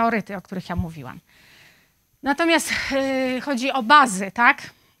te meteoryty, o których ja mówiłam. Natomiast chodzi o bazy, tak?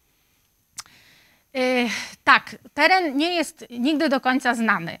 Tak, teren nie jest nigdy do końca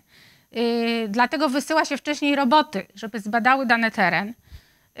znany. Dlatego wysyła się wcześniej roboty, żeby zbadały dany teren.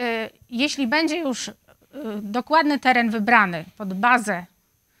 Jeśli będzie już dokładny teren wybrany pod bazę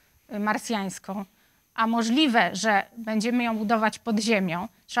marsjańską, a możliwe, że będziemy ją budować pod ziemią,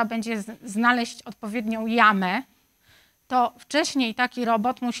 trzeba będzie znaleźć odpowiednią jamę, to wcześniej taki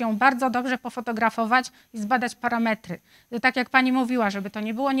robot musi ją bardzo dobrze pofotografować i zbadać parametry. To tak jak pani mówiła, żeby to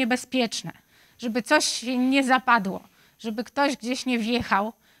nie było niebezpieczne, żeby coś się nie zapadło, żeby ktoś gdzieś nie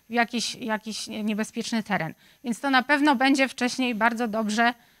wjechał w jakiś niebezpieczny teren. Więc to na pewno będzie wcześniej bardzo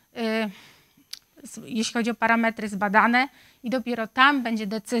dobrze, jeśli chodzi o parametry, zbadane i dopiero tam będzie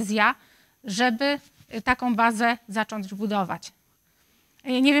decyzja, żeby taką bazę zacząć budować.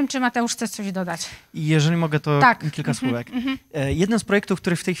 Nie wiem, czy Mateusz chce coś dodać. Jeżeli mogę, to tak. Kilka słówek. Jeden z projektów,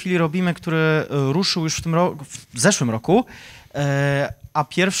 który w tej chwili robimy, który ruszył już w zeszłym roku, a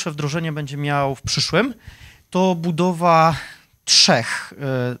pierwsze wdrożenie będzie miał w przyszłym, to budowa 3,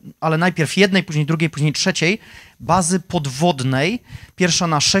 ale najpierw jednej, później drugiej, później trzeciej bazy podwodnej. Pierwsza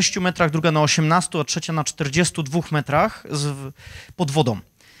na 6 metrach, druga na 18, a trzecia na 42 metrach pod wodą.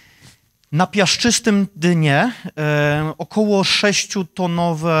 Na piaszczystym dnie około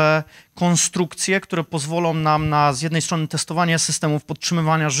 6-tonowe konstrukcje, które pozwolą nam na z jednej strony testowanie systemów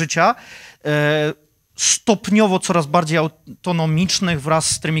podtrzymywania życia, stopniowo coraz bardziej autonomicznych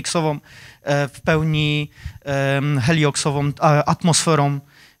wraz z trymiksową w pełni helioksową atmosferą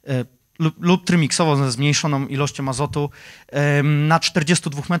lub trymiksową ze zmniejszoną ilością azotu na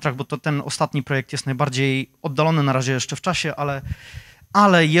 42 metrach, bo to ten ostatni projekt jest najbardziej oddalony na razie jeszcze w czasie,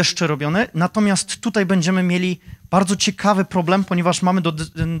 ale jeszcze robiony. Natomiast tutaj będziemy mieli bardzo ciekawy problem, ponieważ mamy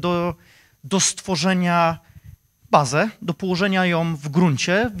do stworzenia bazę, do położenia ją w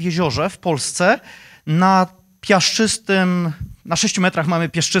gruncie, w jeziorze, w Polsce. Na 6 metrach mamy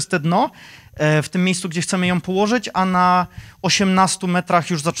piaszczyste dno, w tym miejscu, gdzie chcemy ją położyć, a na 18 metrach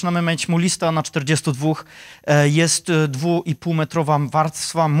już zaczynamy mieć muliste, a na 42 jest 2,5-metrowa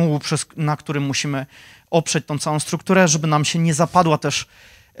warstwa mułu, na którym musimy oprzeć tą całą strukturę, żeby nam się nie zapadła też.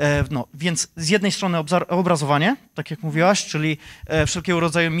 Więc z jednej strony obrazowanie, tak jak mówiłaś, czyli wszelkiego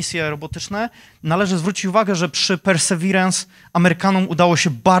rodzaju misje robotyczne. Należy zwrócić uwagę, że przy Perseverance Amerykanom udało się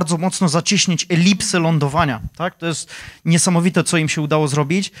bardzo mocno zacieśnić elipsy lądowania. Tak? To jest niesamowite, co im się udało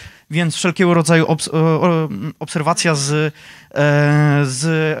zrobić, więc wszelkiego rodzaju obserwacja z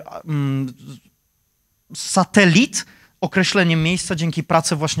satelit, określeniem miejsca dzięki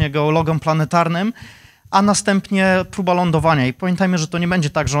pracy właśnie geologom planetarnym, a następnie próba lądowania. I pamiętajmy, że to nie będzie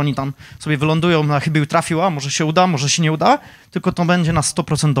tak, że oni tam sobie wylądują na chybił trafił, a może się uda, może się nie uda, tylko to będzie na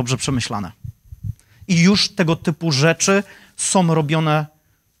 100% dobrze przemyślane. I już tego typu rzeczy są robione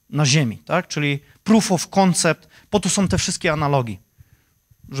na Ziemi, tak? Czyli proof of concept, po to są te wszystkie analogi,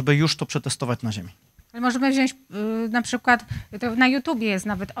 żeby już to przetestować na Ziemi. Możemy wziąć na przykład, to na YouTubie jest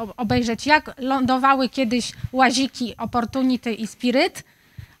nawet, obejrzeć, jak lądowały kiedyś łaziki Opportunity i Spirit,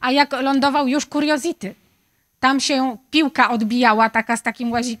 a jak lądował już Curiosity. Tam się piłka odbijała taka z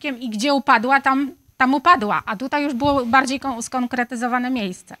takim łazikiem i gdzie upadła, tam upadła. A tutaj już było bardziej skonkretyzowane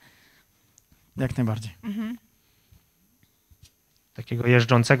miejsce. Jak najbardziej. Takiego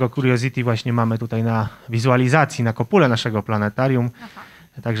jeżdżącego Curiosity właśnie mamy tutaj na wizualizacji, na kopule naszego planetarium. Aha.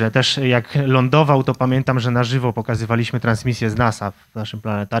 Także też jak lądował, to pamiętam, że na żywo pokazywaliśmy transmisję z NASA w naszym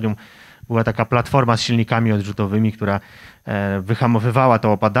planetarium. Była taka platforma z silnikami odrzutowymi, która wyhamowywała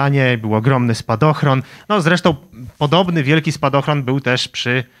to opadanie. Był ogromny spadochron. No zresztą podobny wielki spadochron był też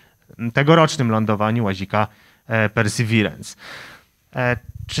przy tegorocznym lądowaniu łazika Perseverance.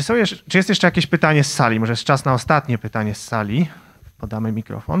 Czy jest jeszcze jakieś pytanie z sali? Może jest czas na ostatnie pytanie z sali. Podamy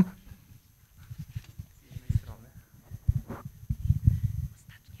mikrofon.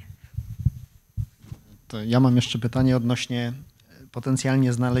 To ja mam jeszcze pytanie odnośnie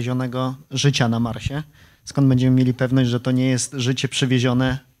potencjalnie znalezionego życia na Marsie. Skąd będziemy mieli pewność, że to nie jest życie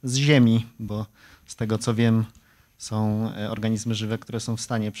przywiezione z Ziemi, bo z tego co wiem, są organizmy żywe, które są w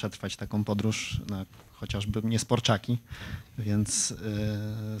stanie przetrwać taką podróż, no, chociażby niesporczaki, więc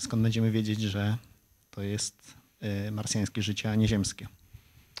skąd będziemy wiedzieć, że to jest marsjańskie życie, a nie ziemskie?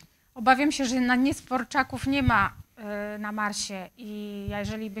 Obawiam się, że na niesporczaków nie ma na Marsie i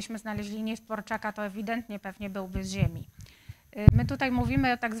jeżeli byśmy znaleźli niesporczaka, to ewidentnie pewnie byłby z Ziemi. My tutaj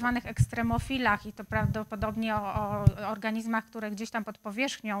mówimy o tak zwanych ekstremofilach i to prawdopodobnie o organizmach, które gdzieś tam pod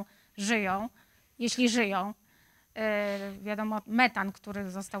powierzchnią żyją, jeśli żyją. Wiadomo, metan,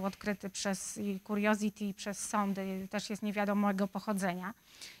 który został odkryty przez Curiosity i przez sondy, też jest niewiadomego pochodzenia.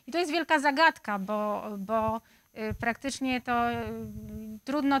 I to jest wielka zagadka, bo praktycznie to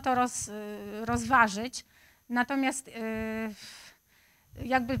trudno to rozważyć. Natomiast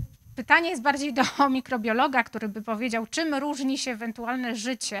jakby pytanie jest bardziej do mikrobiologa, który by powiedział, czym różni się ewentualne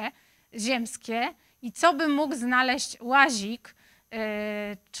życie ziemskie i co by mógł znaleźć łazik,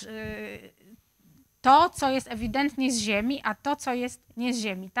 to, co jest ewidentnie z Ziemi, a to, co jest nie z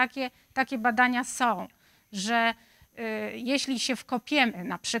Ziemi. Takie badania są, że jeśli się wkopiemy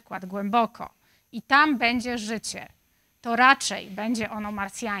na przykład głęboko i tam będzie życie, to raczej będzie ono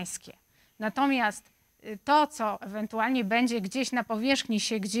marsjańskie. Natomiast to, co ewentualnie będzie gdzieś na powierzchni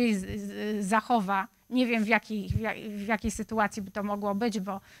się gdzieś zachowa, nie wiem w jakiej sytuacji by to mogło być,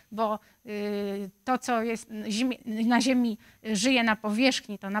 bo to, co jest na Ziemi żyje na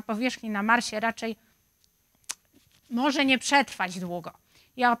powierzchni, to na powierzchni na Marsie raczej może nie przetrwać długo.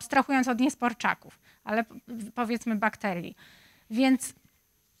 Ja abstrahując od niesporczaków, ale powiedzmy bakterii. Więc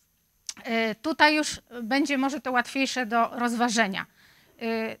tutaj już będzie może to łatwiejsze do rozważenia.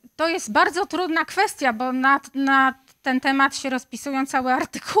 To jest bardzo trudna kwestia, bo na ten temat się rozpisują całe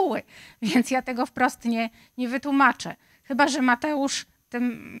artykuły, więc ja tego wprost nie wytłumaczę. Chyba że Mateusz,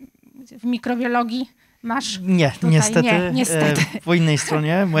 w mikrobiologii masz Nie, tutaj, niestety. Niestety. Po innej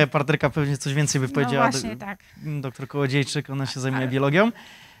stronie. Moja partnerka pewnie coś więcej by powiedziała. No właśnie, tak. Doktor Kołodziejczyk, ona się zajmuje biologią.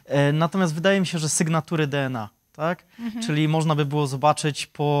 Natomiast wydaje mi się, że sygnatury DNA, tak? Czyli można by było zobaczyć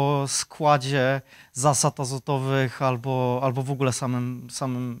po składzie zasad azotowych albo w ogóle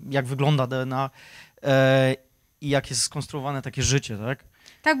samym jak wygląda DNA i jak jest skonstruowane takie życie, tak?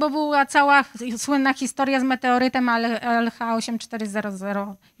 Tak, bo była cała słynna historia z meteorytem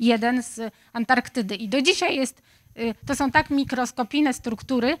LH84001 z Antarktydy. I do dzisiaj to są tak mikroskopijne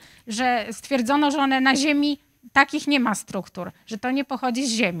struktury, że stwierdzono, że one na Ziemi takich nie ma struktur, że to nie pochodzi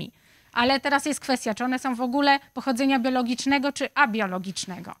z Ziemi. Ale teraz jest kwestia, czy one są w ogóle pochodzenia biologicznego czy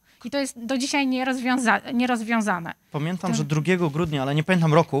abiologicznego. I to jest do dzisiaj nierozwiązane. Pamiętam, że 2 grudnia, ale nie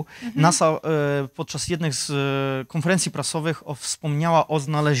pamiętam roku, NASA podczas jednej z konferencji prasowych wspomniała o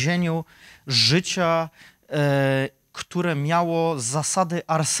znalezieniu życia, które miało zasady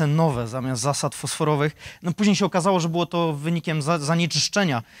arsenowe zamiast zasad fosforowych. No później się okazało, że było to wynikiem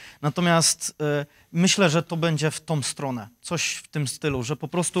zanieczyszczenia. Natomiast myślę, że to będzie w tą stronę. Coś w tym stylu, że po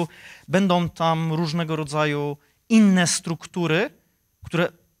prostu będą tam różnego rodzaju inne struktury, które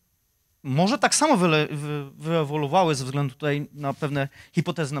może tak samo wyewoluowały ze względu tutaj na pewne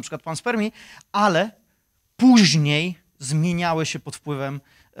hipotezy, na przykład panspermii, ale później zmieniały się pod wpływem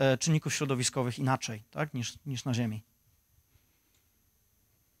czynników środowiskowych inaczej, tak, niż na Ziemi.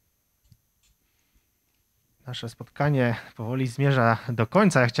 Nasze spotkanie powoli zmierza do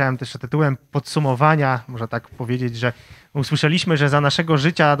końca. Ja chciałem też tytułem podsumowania, można tak powiedzieć, że usłyszeliśmy, że za naszego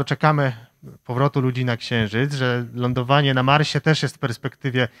życia doczekamy powrotu ludzi na Księżyc, że lądowanie na Marsie też jest w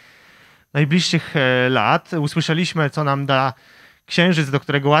perspektywie najbliższych lat. Usłyszeliśmy, co nam da Księżyc, do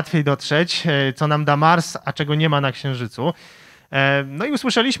którego łatwiej dotrzeć, co nam da Mars, a czego nie ma na Księżycu. No i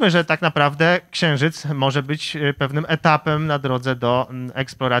usłyszeliśmy, że tak naprawdę Księżyc może być pewnym etapem na drodze do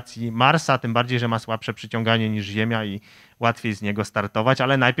eksploracji Marsa, tym bardziej, że ma słabsze przyciąganie niż Ziemia i łatwiej z niego startować,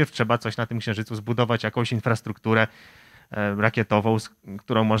 ale najpierw trzeba coś na tym Księżycu zbudować, jakąś infrastrukturę rakietową,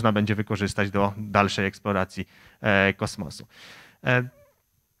 którą można będzie wykorzystać do dalszej eksploracji kosmosu.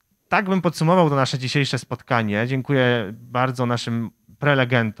 Tak bym podsumował to nasze dzisiejsze spotkanie. Dziękuję bardzo naszym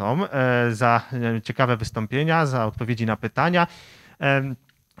prelegentom za ciekawe wystąpienia, za odpowiedzi na pytania.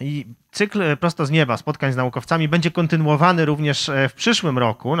 I cykl Prosto z nieba spotkań z naukowcami będzie kontynuowany również w przyszłym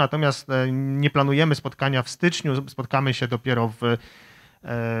roku, natomiast nie planujemy spotkania w styczniu, spotkamy się dopiero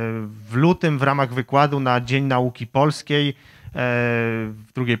w lutym w ramach wykładu na Dzień Nauki Polskiej w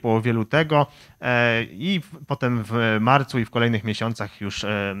drugiej połowie lutego i potem w marcu i w kolejnych miesiącach już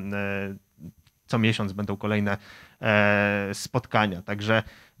co miesiąc będą kolejne spotkania. Także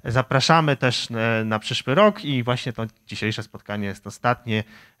zapraszamy też na przyszły rok i właśnie to dzisiejsze spotkanie jest ostatnie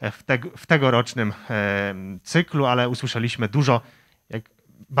w tegorocznym cyklu, ale usłyszeliśmy dużo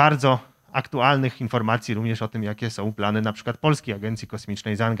bardzo aktualnych informacji również o tym, jakie są plany na przykład Polskiej Agencji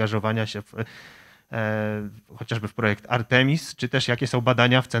Kosmicznej zaangażowania się chociażby w projekt Artemis, czy też jakie są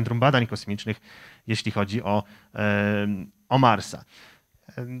badania w Centrum Badań Kosmicznych, jeśli chodzi o Marsa.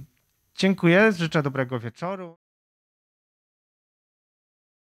 Dziękuję, życzę dobrego wieczoru.